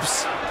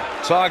escapes.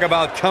 Talk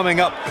about coming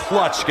up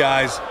clutch,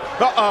 guys.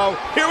 Uh-oh,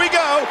 here we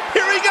go,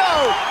 here we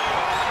go!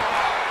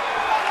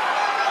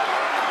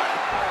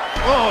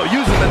 Oh,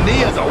 using the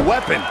knee as a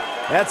weapon.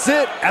 That's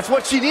it, that's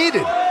what she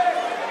needed.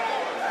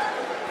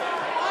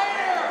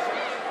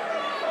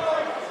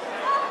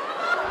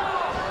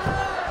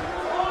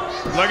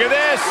 Look at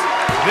this.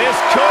 This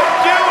could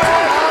do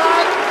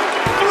it.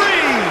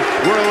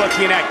 3. We're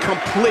looking at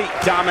complete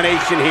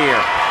domination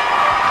here.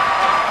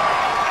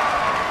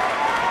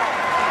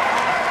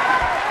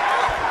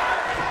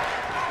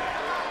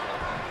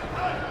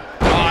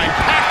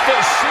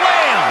 Impactful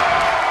slam.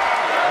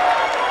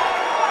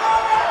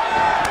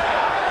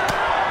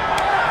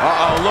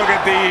 Uh-oh, look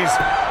at these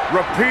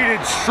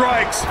repeated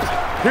strikes.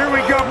 Here we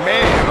go.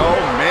 Man,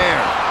 oh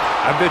man.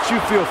 I bet you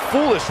feel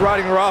foolish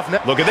riding her off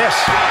now. Look at this.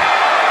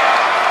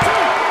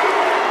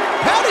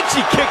 How did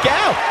she kick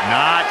out?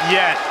 Not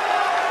yet.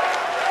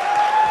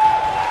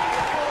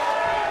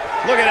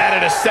 Looking at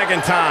it a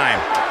second time.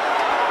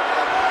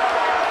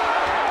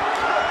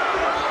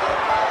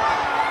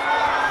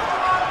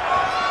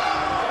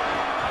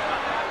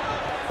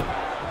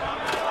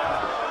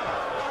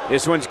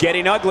 This one's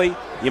getting ugly.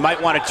 You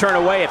might want to turn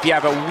away if you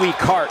have a weak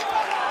heart.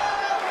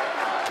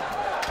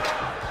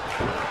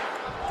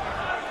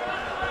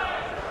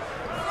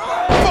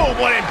 Boom,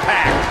 what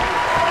impact.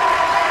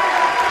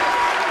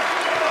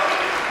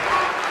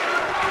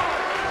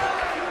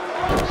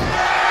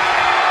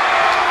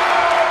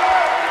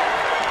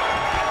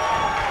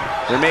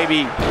 There may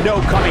be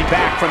no coming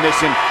back from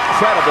this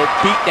incredible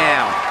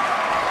beatdown.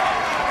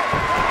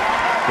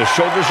 The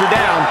shoulders are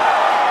down.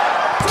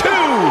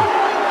 2.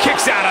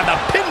 Kicks out on the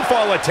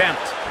pinfall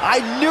attempt. I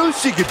knew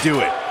she could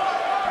do it.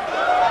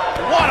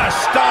 What a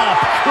stomp.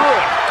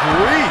 Good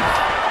grief.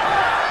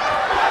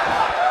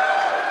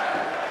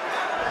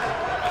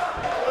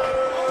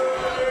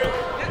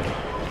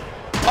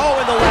 Oh,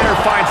 and the ladder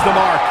finds the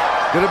mark.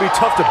 Gonna be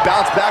tough to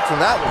bounce back from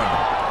that one.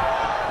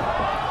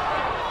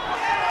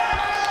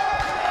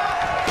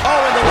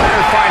 Oh, and the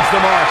ladder finds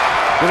the mark.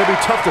 Gonna be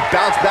tough to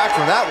bounce back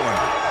from that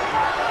one.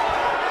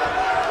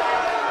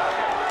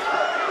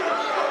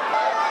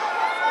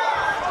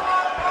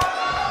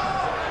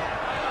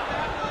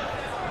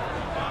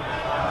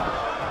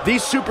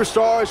 These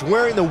superstars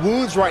wearing the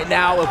wounds right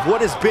now of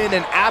what has been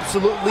an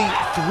absolutely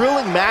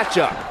thrilling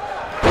matchup.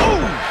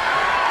 Boom!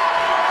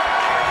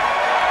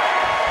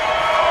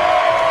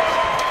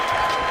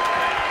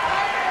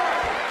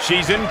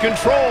 She's in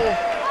control.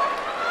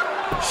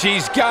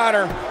 She's got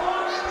her.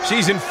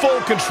 She's in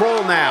full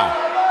control now.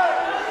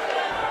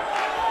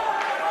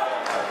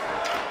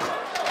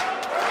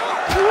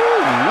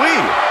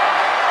 Woo-wee.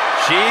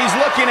 She's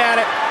looking at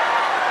it.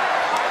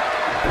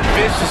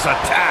 Vicious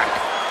attack.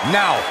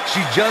 Now,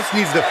 she just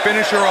needs to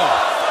finish her off.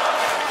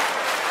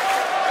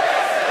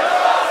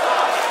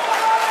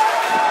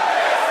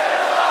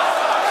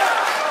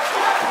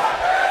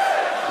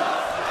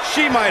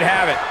 She might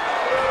have it.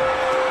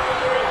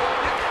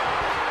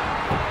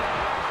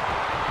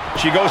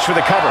 She goes for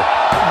the cover.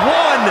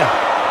 1,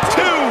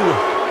 2,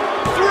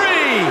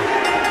 3.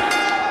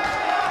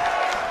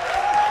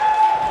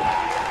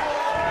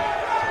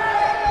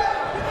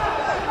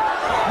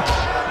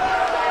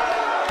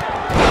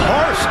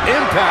 Harsh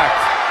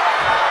impact.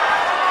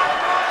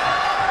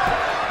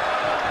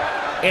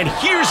 And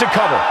here's a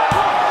cover.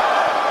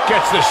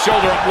 Gets the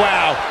shoulder up.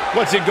 Wow,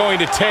 what's it going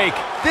to take?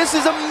 This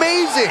is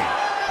amazing.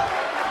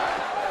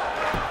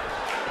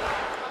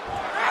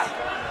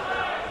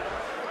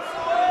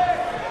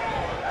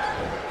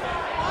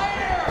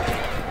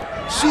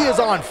 She is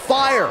on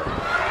fire.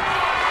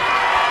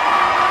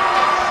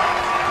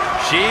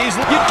 You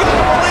gotta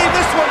believe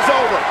this one's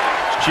over.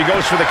 She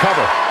goes for the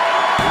cover.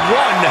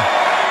 1,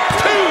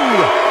 2,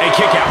 and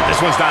kick out.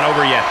 This one's not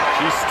over yet.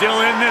 She's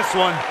still in this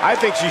one. I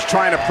think she's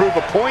trying to prove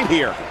a point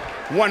here.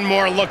 One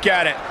more look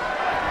at it.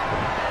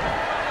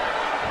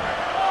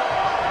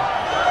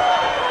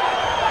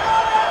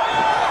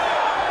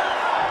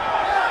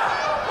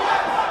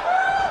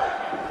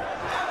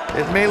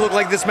 It may look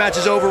like this match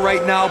is over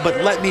right now,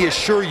 but let me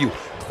assure you,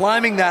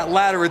 climbing that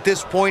ladder at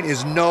this point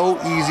is no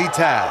easy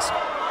task.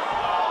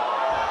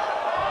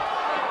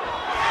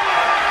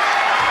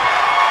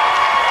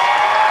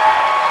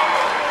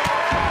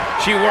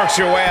 She works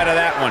her way out of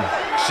that one.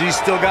 She's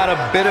still got a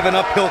bit of an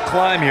uphill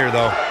climb here,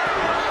 though.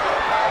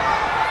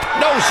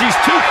 No, she's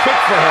too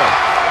quick for her.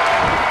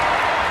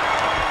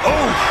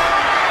 Oh!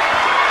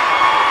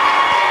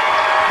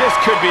 This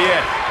could be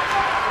it.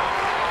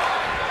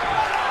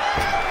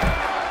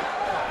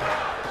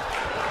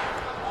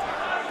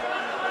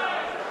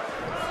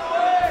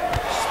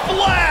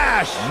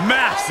 Splash!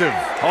 Massive.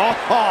 Oh,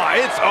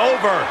 it's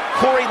over.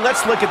 Corey,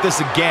 let's look at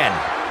this again.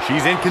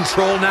 She's in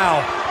control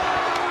now.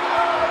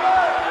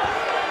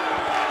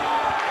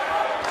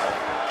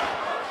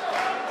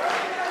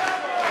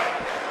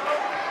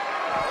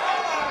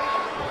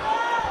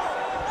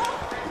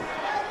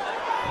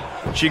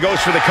 She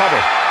goes for the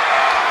cover.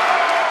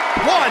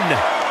 1,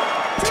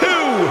 2,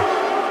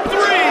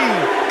 3.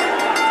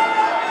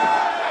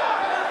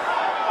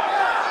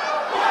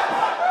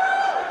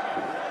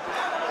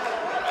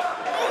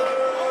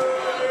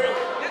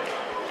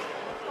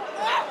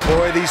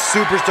 Boy, these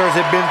superstars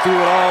have been through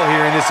it all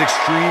here in this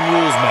Extreme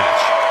Rules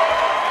match.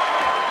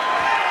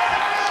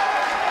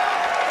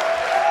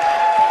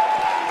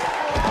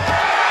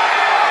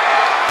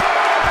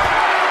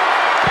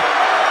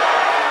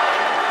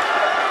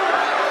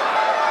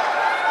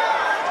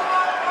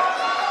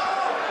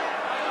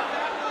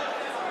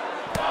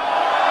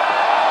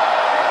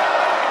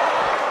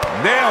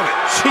 Nailed it.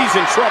 She's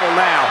in trouble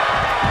now.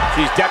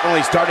 She's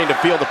definitely starting to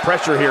feel the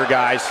pressure here,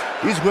 guys.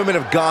 These women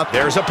have got...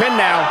 There's a pin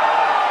now.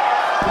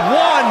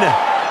 1,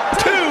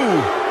 2,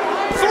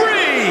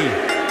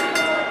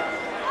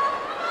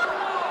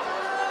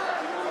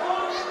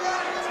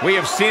 3. We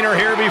have seen her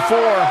here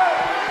before.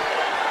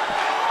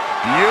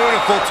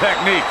 Beautiful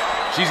technique.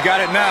 She's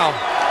got it now.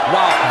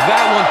 Wow,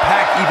 that one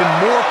packed even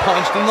more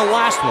punch than the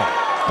last one.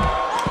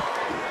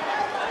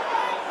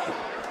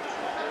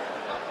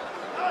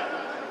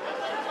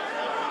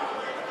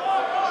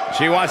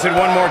 She wants it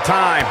one more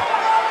time.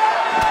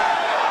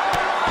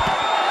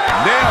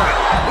 Nailed it.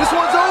 This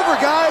one's over,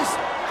 guys.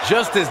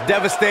 Just as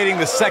devastating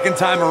the second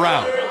time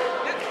around.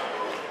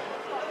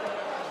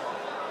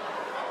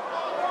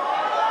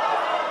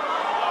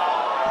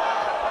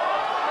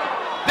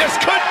 This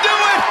could do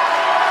it.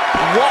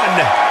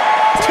 1,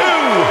 2,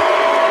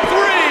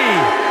 3.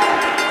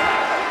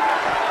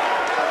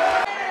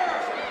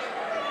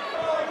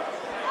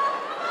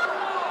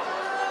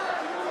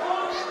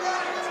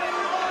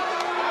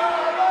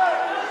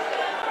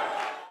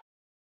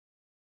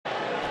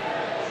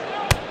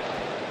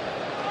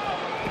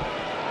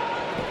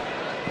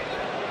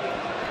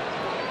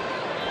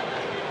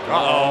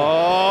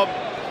 Uh-oh.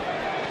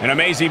 An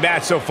amazing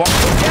match so far.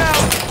 Look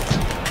out.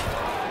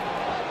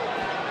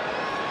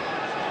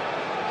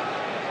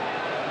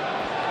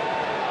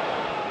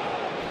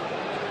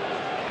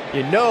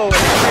 You know, an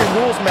Extreme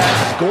Rules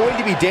match is going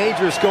to be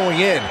dangerous going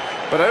in,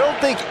 but I don't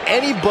think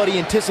anybody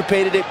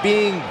anticipated it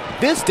being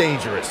this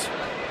dangerous.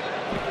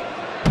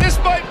 This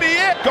might be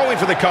it. Going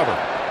for the cover.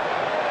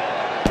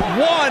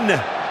 1,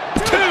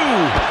 2.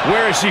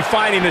 Where is she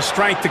finding the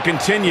strength to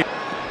continue?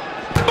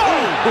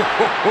 Boom!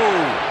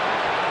 Boom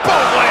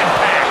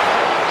impact!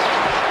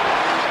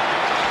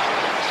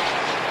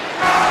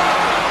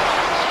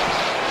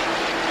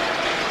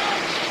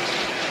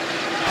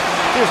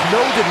 There's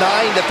no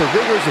denying that the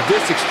rigors of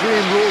this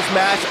Extreme Rules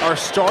match are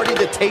starting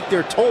to take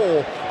their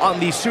toll on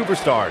these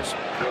superstars.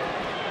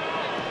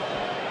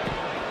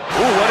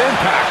 Ooh, what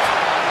impact!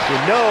 You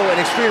know, an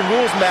Extreme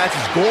Rules match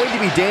is going to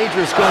be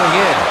dangerous going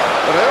in,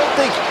 but I don't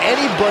think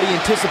anybody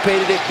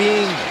anticipated it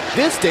being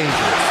this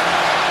dangerous.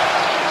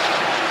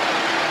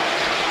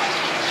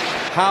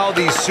 How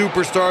these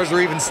superstars are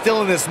even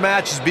still in this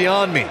match is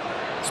beyond me.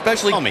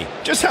 Especially... Tell me,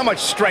 just how much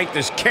strength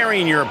does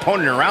carrying your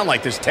opponent around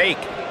like this take?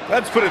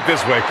 Let's put it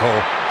this way,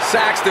 Cole.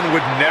 Saxton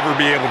would never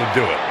be able to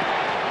do it.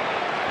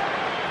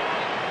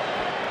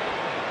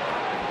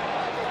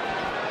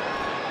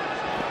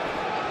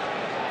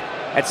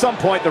 At some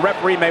point, the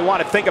referee may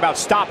want to think about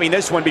stopping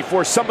this one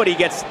before somebody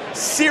gets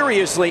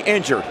seriously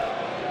injured.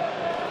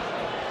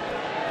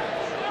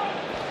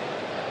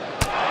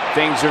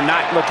 Things are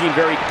not looking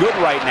very good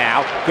right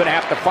now. Going to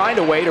have to find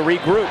a way to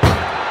regroup.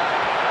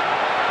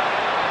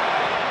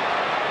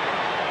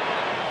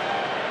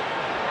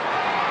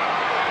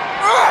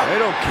 They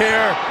don't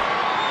care.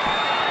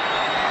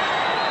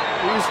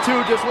 These two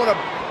just want to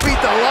beat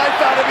the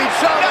life out of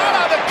each other.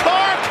 No, the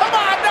car! Come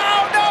on, no!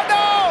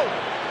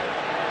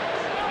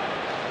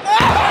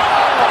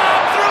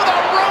 Through the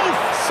roof!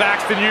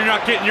 Saxton, you're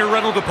not getting your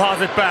rental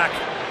deposit back.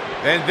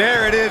 And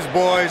there it is,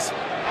 boys.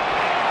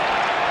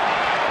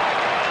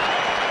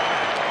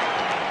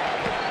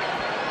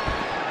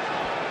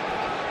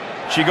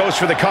 She goes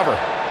for the cover.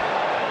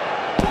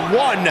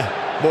 1.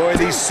 Boy,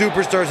 these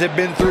superstars have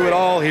been through it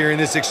all here in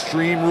this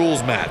Extreme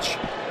Rules match.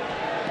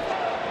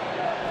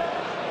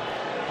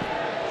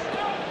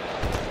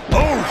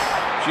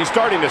 She's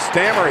starting to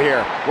stammer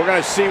here. We're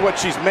going to see what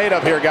she's made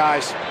of here,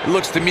 guys. It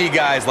looks to me,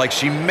 guys, like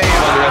she may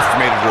have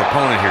underestimated her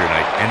opponent here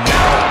tonight, and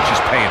now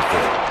she's paying for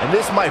it. And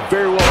this might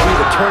very well be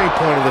the turning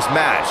point of this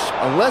match,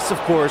 unless, of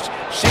course,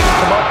 she can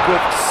come up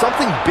with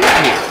something big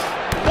here.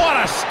 What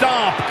a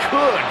stomp!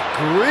 Good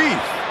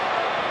grief.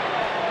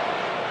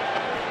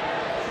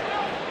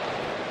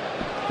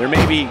 There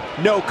may be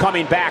no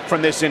coming back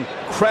from this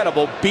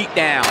incredible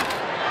beatdown.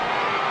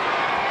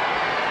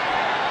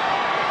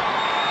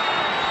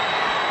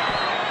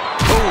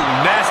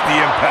 Nasty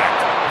impact.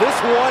 This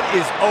one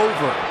is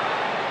over.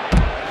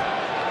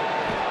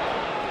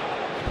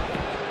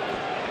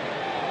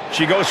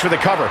 She goes for the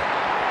cover.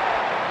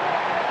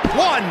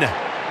 1,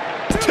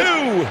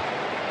 2,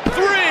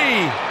 3.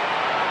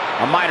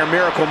 A minor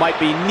miracle might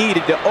be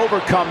needed to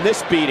overcome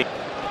this beating.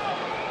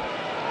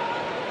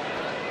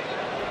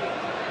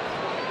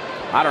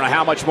 I don't know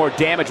how much more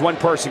damage one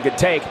person could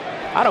take.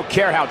 I don't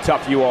care how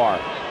tough you are.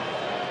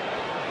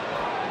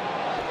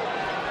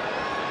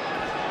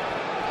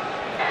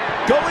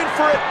 Going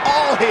for it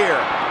all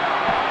here.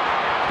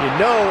 You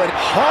know, and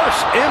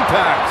harsh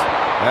impact.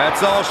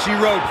 That's all she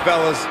wrote,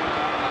 fellas.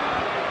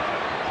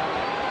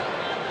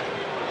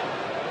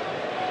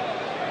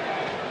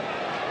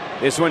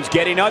 This one's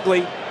getting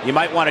ugly. You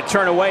might want to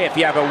turn away if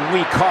you have a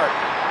weak heart.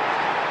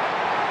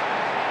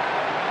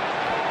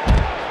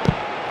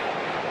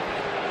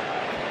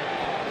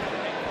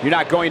 You're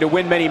not going to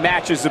win many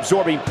matches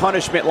absorbing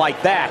punishment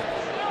like that.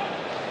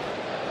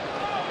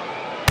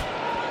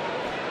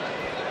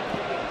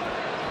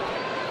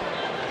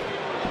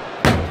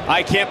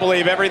 I can't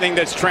believe everything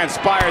that's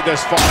transpired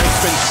thus far.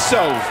 It's been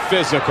so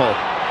physical.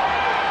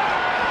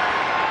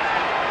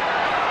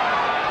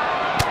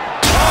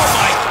 Oh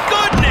my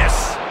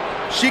goodness!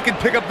 She can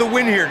pick up the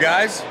win here,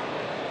 guys.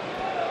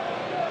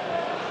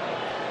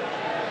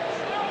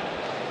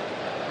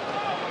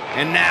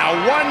 And now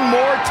one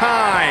more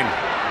time.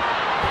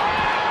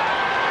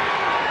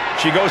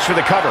 She goes for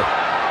the cover.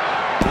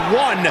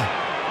 1,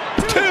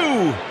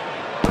 2,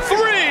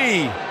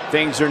 3.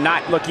 Things are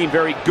not looking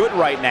very good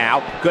right now.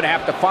 Gonna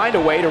have to find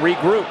a way to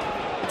regroup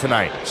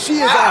tonight. She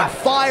is on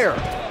fire.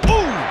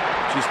 Boom!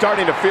 She's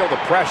starting to feel the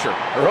pressure.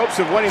 Her hopes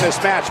of winning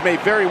this match may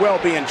very well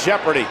be in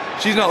jeopardy.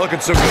 She's not looking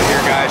so good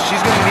here, guys.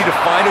 She's going to need to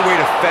find a way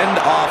to fend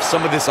off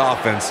some of this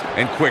offense,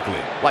 and quickly.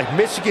 Like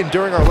Michigan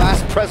during our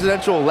last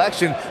presidential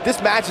election,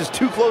 this match is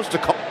too close to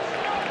call.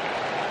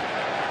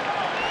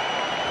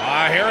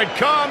 Ah, here it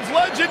comes,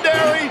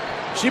 legendary.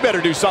 She better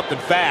do something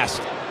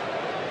fast.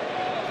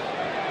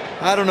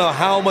 I don't know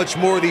how much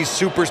more these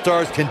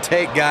superstars can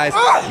take, guys.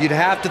 You'd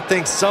have to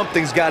think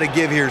something's got to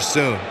give here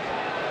soon.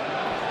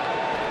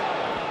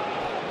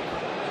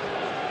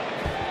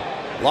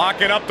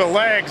 Locking up the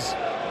legs.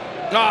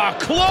 Ah,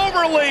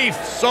 cloverleaf.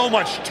 So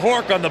much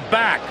torque on the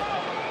back.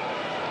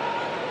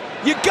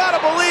 You gotta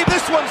believe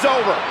this one's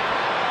over.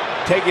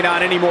 Taking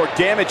on any more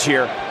damage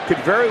here could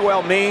very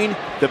well mean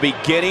the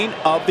beginning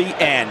of the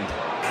end.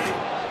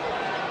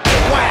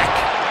 Whack.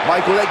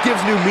 Michael, that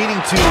gives new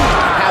meaning to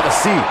have a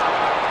seat.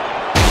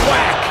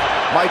 Whack.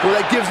 Michael,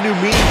 that gives new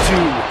meaning to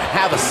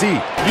have a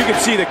seat. You can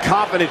see the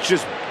confidence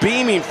just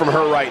beaming from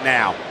her right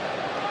now.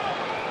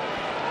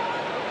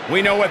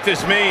 We know what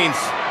this means.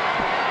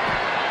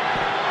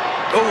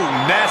 Oh,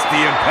 nasty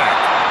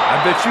impact.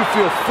 I bet you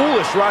feel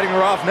foolish riding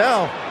her off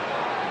now.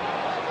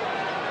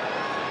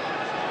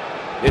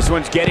 This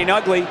one's getting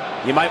ugly.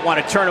 You might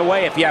want to turn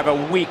away if you have a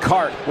weak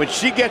heart. When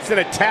she gets in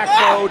attack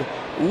mode,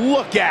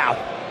 look out.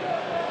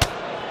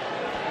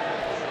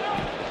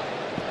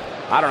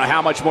 I don't know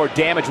how much more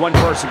damage one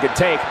person could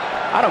take.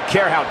 I don't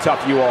care how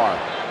tough you are.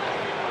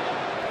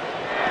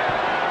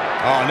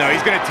 Oh, no,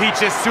 he's going to teach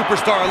this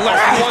superstar a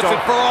lesson once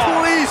and for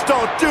all. Please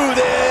don't do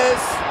this.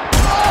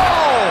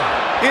 Oh!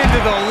 Into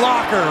the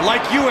locker,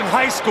 like you in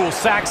high school,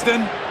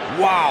 Saxton.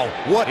 Wow.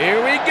 What? Here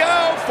we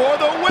go for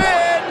the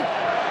win.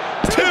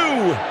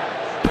 2,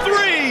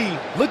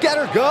 3. Look at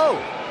her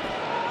go.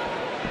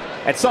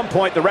 At some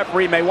point, the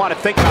referee may want to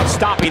think about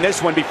stopping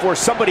this one before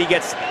somebody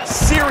gets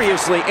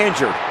seriously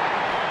injured.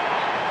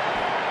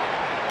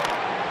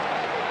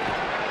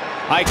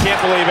 I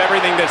can't believe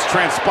everything that's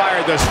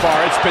transpired thus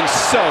far. It's been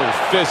so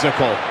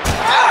physical.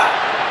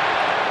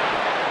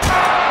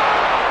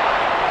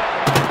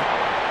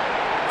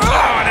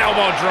 Oh, an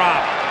elbow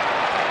drop.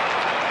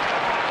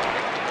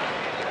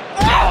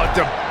 Oh, a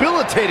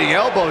debilitating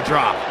elbow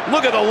drop.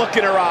 Look at the look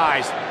in her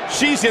eyes.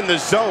 She's in the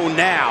zone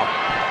now.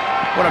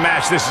 What a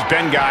match this has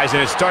been, guys,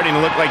 and it's starting to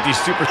look like these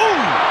super...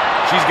 Ooh,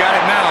 she's got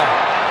it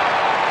now.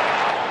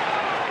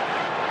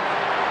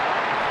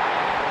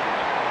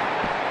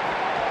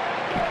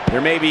 There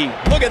may be...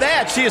 Look at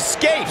that! She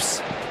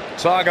escapes!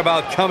 Talk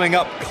about coming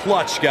up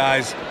clutch,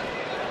 guys.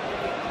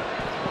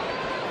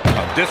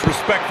 A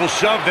disrespectful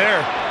shove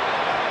there.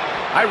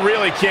 I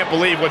really can't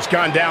believe what's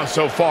gone down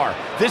so far.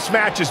 This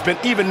match has been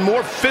even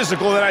more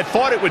physical than I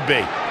thought it would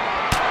be.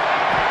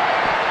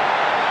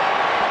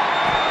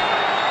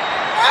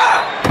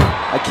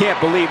 I can't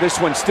believe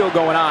this one's still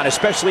going on,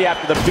 especially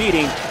after the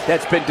beating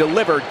that's been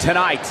delivered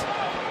tonight.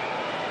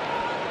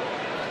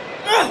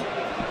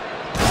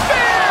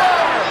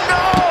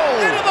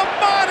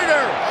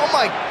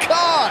 My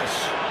gosh!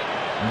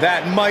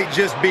 That might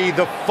just be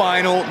the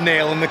final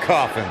nail in the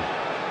coffin.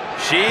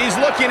 She's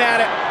looking at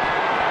it.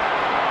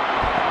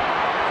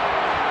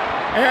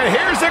 And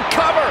here's a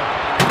cover.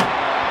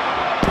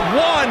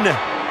 1,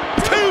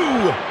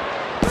 2,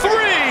 3.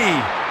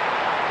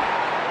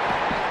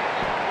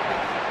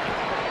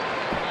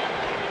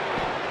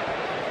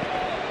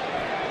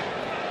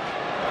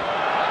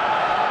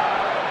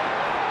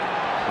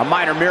 A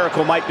minor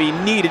miracle might be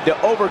needed to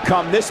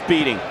overcome this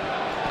beating.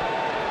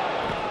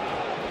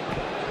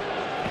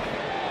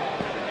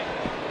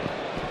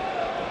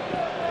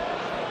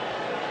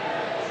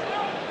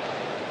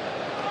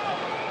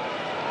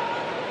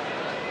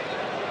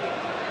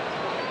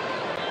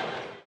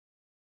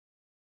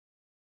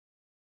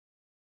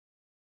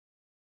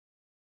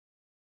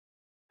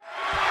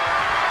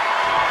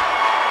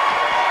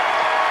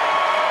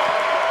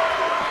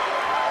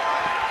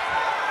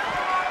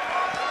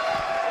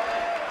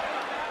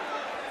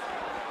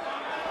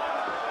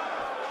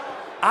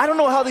 I don't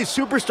know how these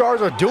superstars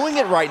are doing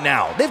it right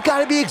now. They've got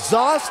to be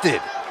exhausted.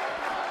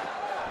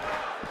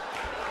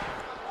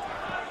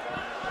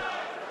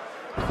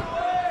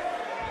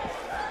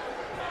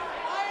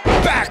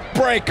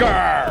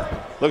 Backbreaker!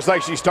 Looks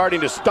like she's starting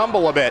to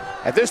stumble a bit.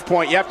 At this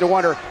point, you have to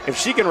wonder if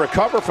she can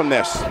recover from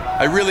this.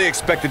 I really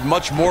expected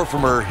much more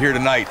from her here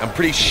tonight. I'm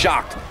pretty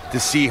shocked to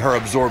see her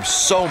absorb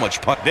so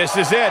much punch. This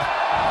is it.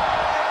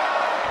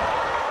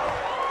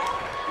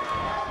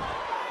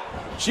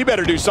 She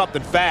better do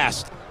something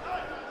fast.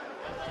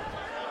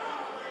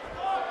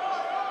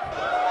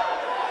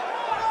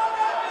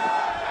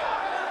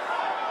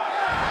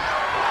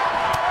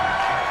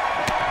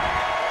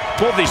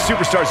 Both these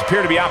superstars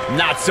appear to be out.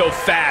 Not so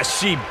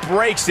fast. She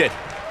breaks it.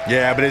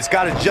 Yeah, but it's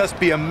got to just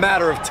be a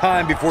matter of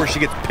time before she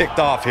gets picked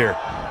off here.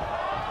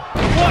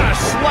 What a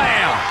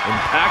slam!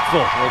 Impactful.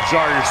 Will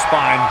jar your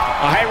spine.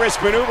 A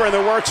high-risk maneuver in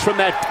the works from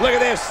that. Look at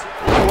this.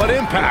 What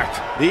impact?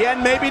 The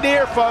end may be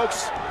near,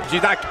 folks.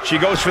 She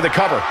goes for the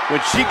cover.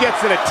 When she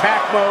gets in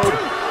attack mode,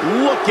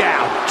 look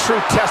out.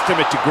 True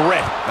testament to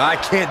grit. I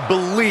can't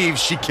believe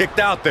she kicked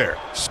out there.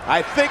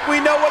 I think we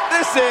know what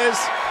this is.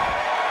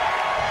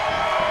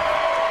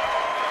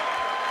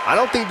 I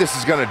don't think this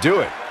is going to do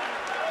it.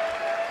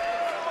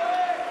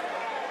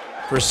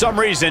 For some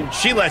reason,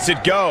 she lets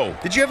it go.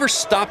 Did you ever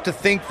stop to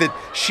think that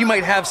she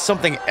might have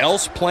something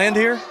else planned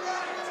here?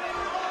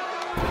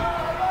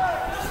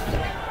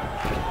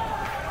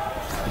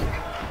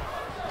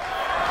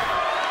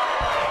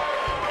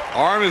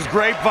 Arm is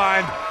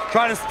grapevine.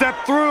 Trying to step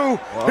through.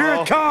 Here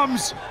it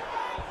comes.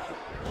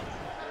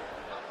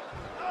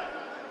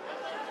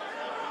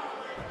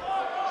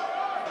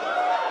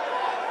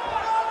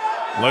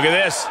 Look at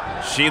this.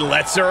 She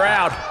lets her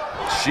out.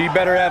 She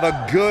better have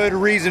a good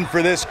reason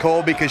for this,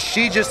 Cole, because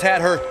she just had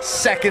her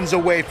seconds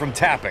away from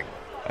tapping,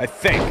 I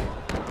think.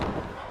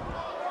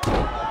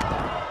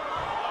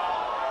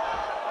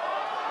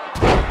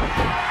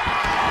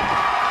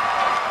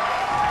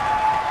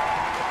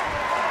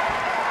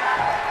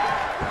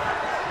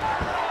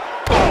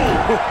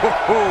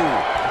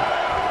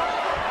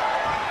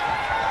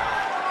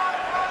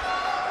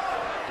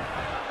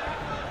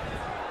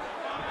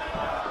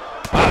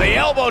 The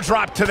elbow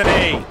drop to the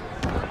knee.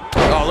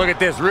 Oh, look at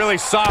this. Really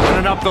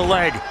softening up the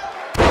leg.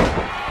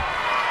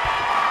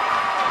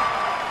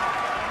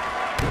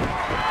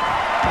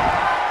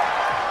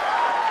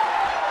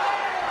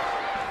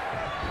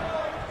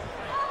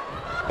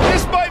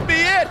 This might be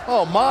it.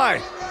 Oh, my.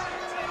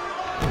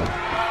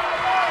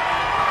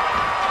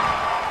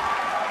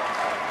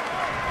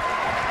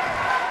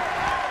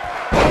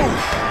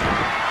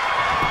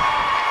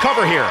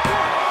 Cover here.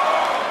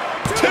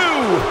 2.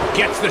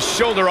 Gets the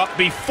shoulder up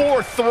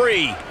before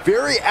 3.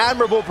 Very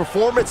admirable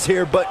performance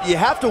here, but you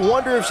have to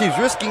wonder if she's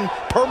risking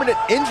permanent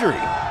injury.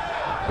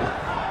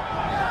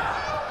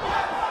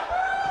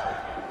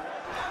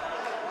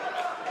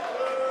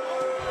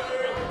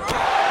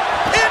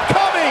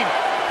 Incoming.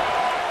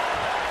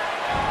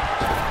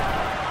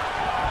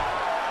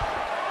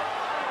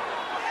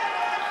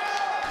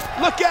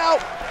 Look out.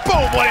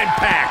 Boom, what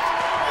impact.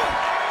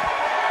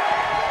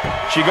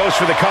 She goes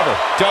for the cover.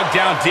 Dug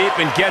down deep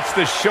and gets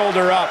the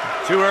shoulder up.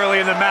 Too early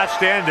in the match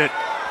to end it.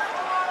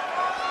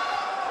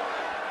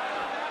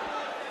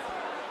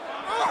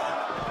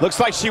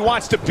 Looks like she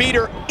wants to beat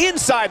her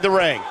inside the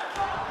ring.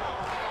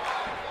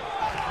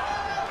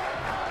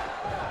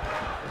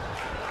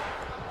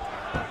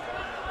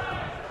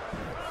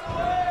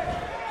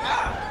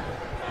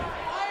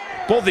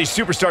 Both these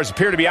superstars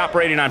appear to be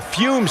operating on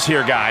fumes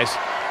here, guys.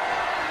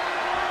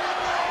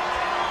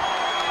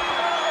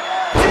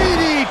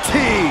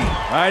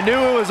 I knew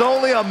it was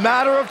only a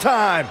matter of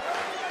time.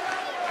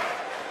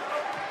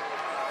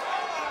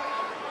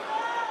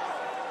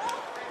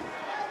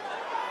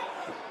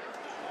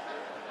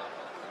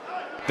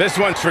 This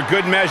one's for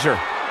good measure.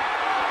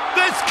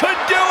 This could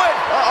do it!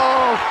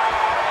 Uh-oh.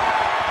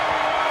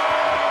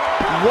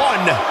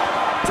 1,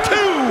 2,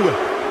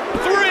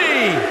 3.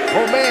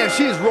 Oh, man,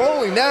 she's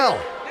rolling now.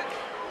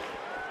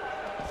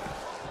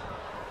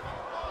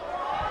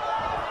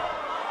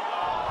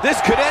 This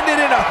could end it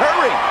in a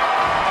hurry.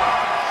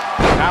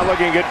 Not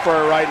looking good for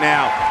her right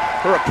now.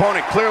 Her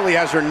opponent clearly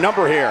has her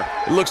number here.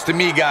 It looks to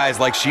me, guys,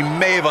 like she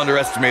may have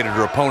underestimated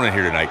her opponent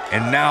here tonight,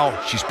 and now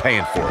she's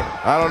paying for it.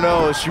 I don't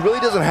know. She really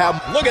doesn't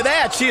have... Look at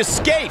that. She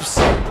escapes.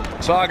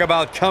 Talk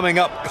about coming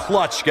up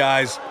clutch,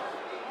 guys.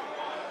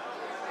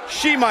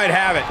 She might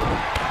have it.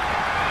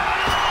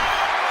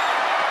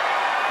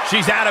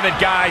 She's out of it,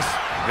 guys.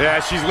 Yeah,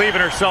 she's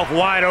leaving herself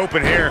wide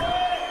open here.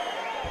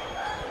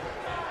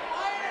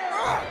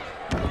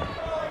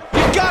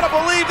 You gotta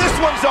believe this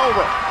one's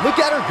over. Look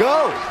at her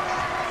go.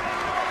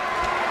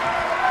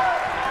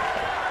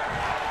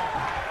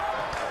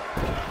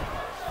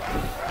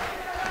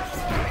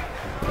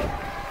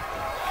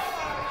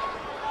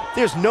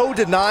 There's no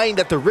denying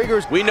that the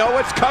rigors... We know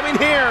what's coming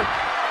here.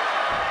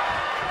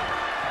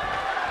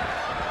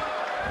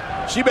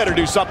 She better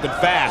do something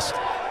fast.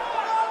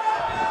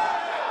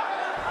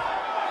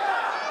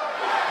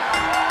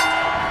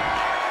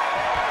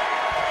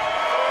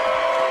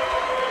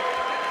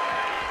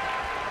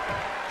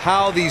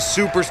 How these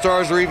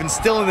superstars are even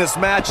still in this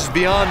match is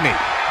beyond me,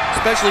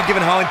 especially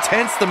given how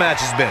intense the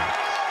match has been.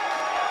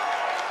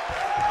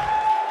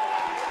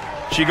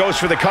 She goes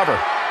for the cover.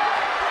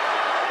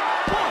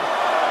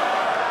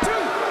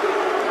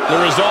 The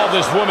resolve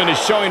this woman is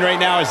showing right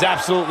now is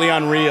absolutely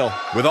unreal.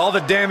 With all the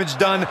damage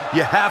done,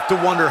 you have to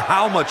wonder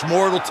how much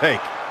more it'll take.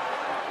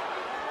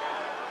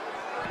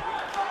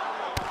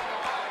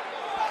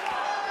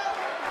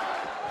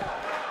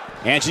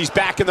 And she's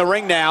back in the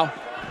ring now.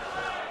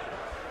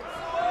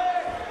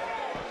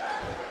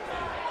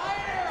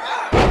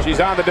 She's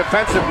on the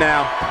defensive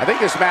now. I think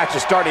this match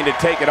is starting to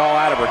take it all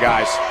out of her,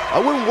 guys. I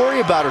wouldn't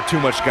worry about her too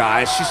much,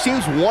 guys. She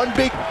seems one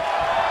big...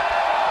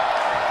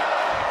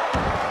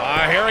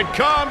 Here it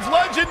comes,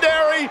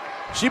 legendary.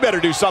 She better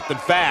do something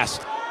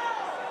fast.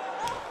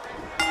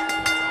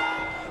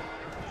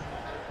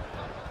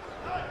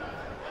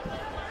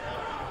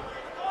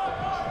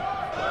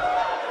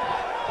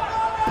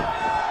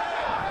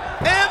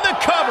 And the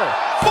cover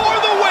for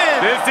the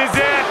win. This is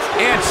it.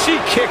 And she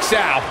kicks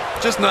out.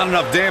 Just not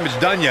enough damage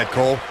done yet,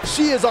 Cole.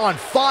 She is on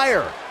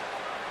fire.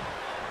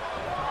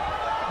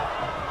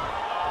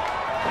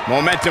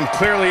 Momentum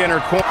clearly in her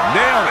corner.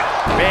 Nailed it.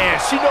 Man,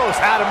 she knows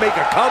how to make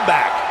a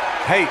comeback.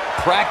 Hey,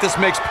 practice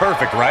makes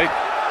perfect, right?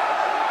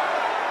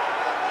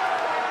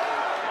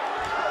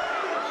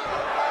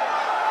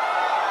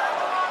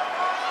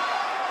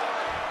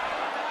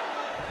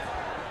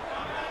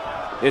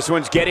 This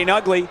one's getting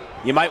ugly.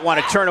 You might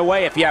want to turn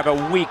away if you have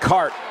a weak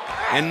heart.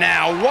 And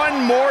now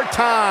one more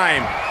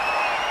time.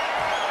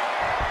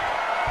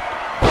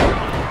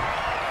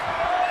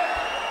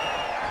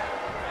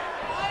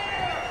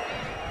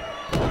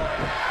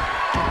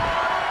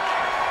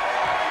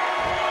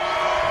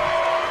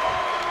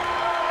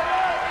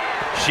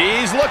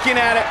 She's looking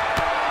at it.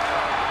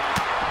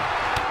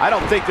 I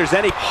don't think there's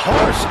any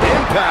Harsh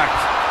impact.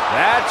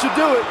 That should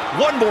do it.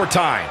 One more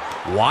time.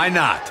 Why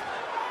not?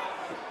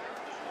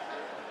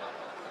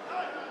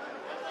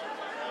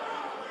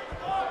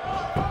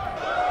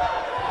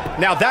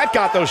 Now that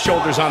got those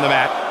shoulders on the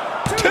mat.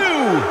 2, 3.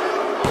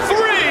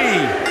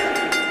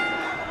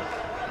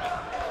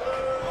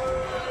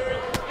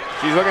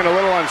 She's looking a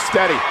little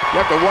unsteady. You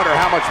have to wonder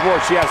how much more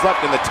she has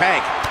left in the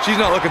tank. She's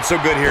not looking so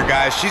good here,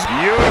 guys. She's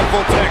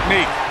beautiful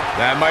technique.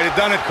 That might have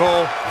done it,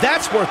 Cole.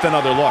 That's worth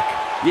another look.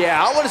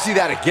 Yeah, I want to see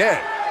that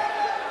again.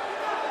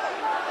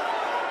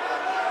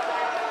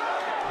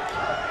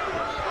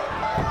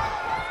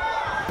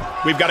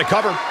 We've got to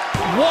cover. 1,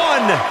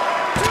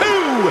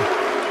 2,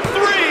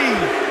 3.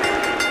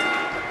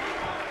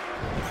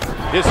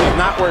 This is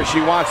not where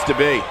she wants to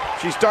be.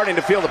 She's starting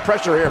to feel the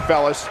pressure here,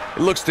 fellas.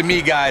 It looks to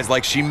me, guys,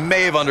 like she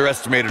may have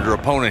underestimated her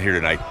opponent here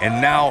tonight,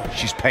 and now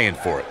she's paying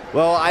for it.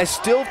 Well, I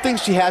still think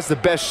she has the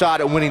best shot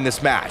at winning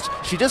this match.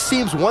 She just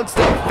seems one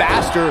step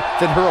faster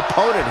than her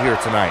opponent here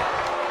tonight.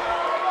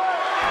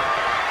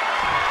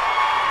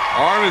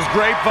 Arm is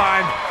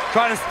grapevine,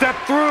 trying to step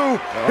through.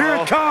 Here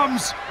it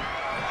comes.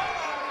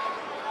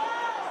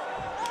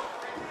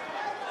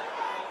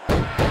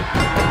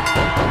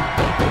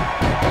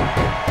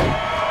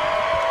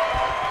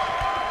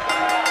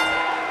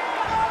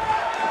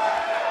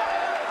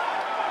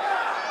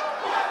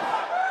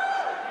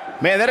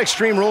 Man, that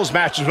Extreme Rules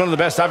match was one of the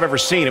best I've ever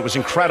seen. It was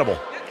incredible.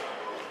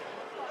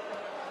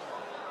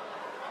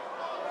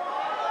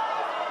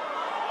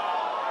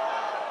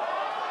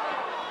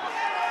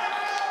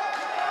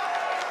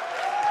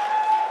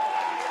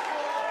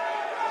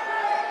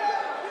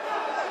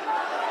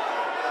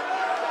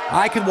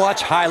 I could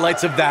watch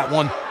highlights of that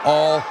one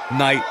all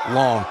night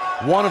long.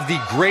 One of the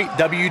great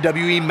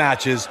WWE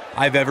matches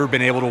I've ever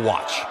been able to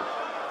watch.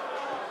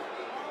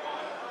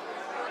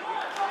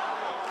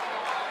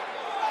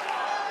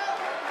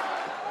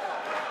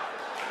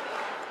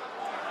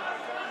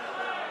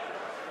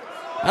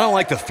 I don't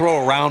like to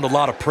throw around a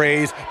lot of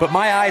praise, but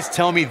my eyes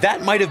tell me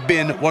that might have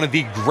been one of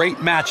the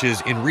great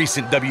matches in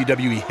recent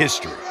WWE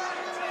history.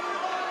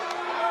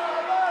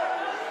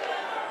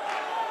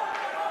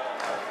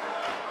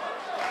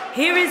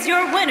 Here is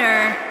your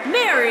winner,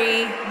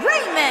 Mary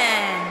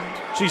Raymond.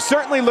 She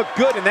certainly looked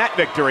good in that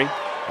victory.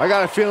 I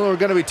got a feeling we're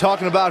going to be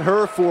talking about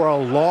her for a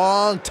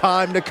long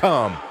time to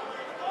come.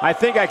 I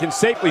think I can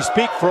safely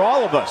speak for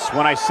all of us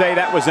when I say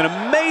that was an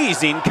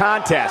amazing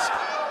contest.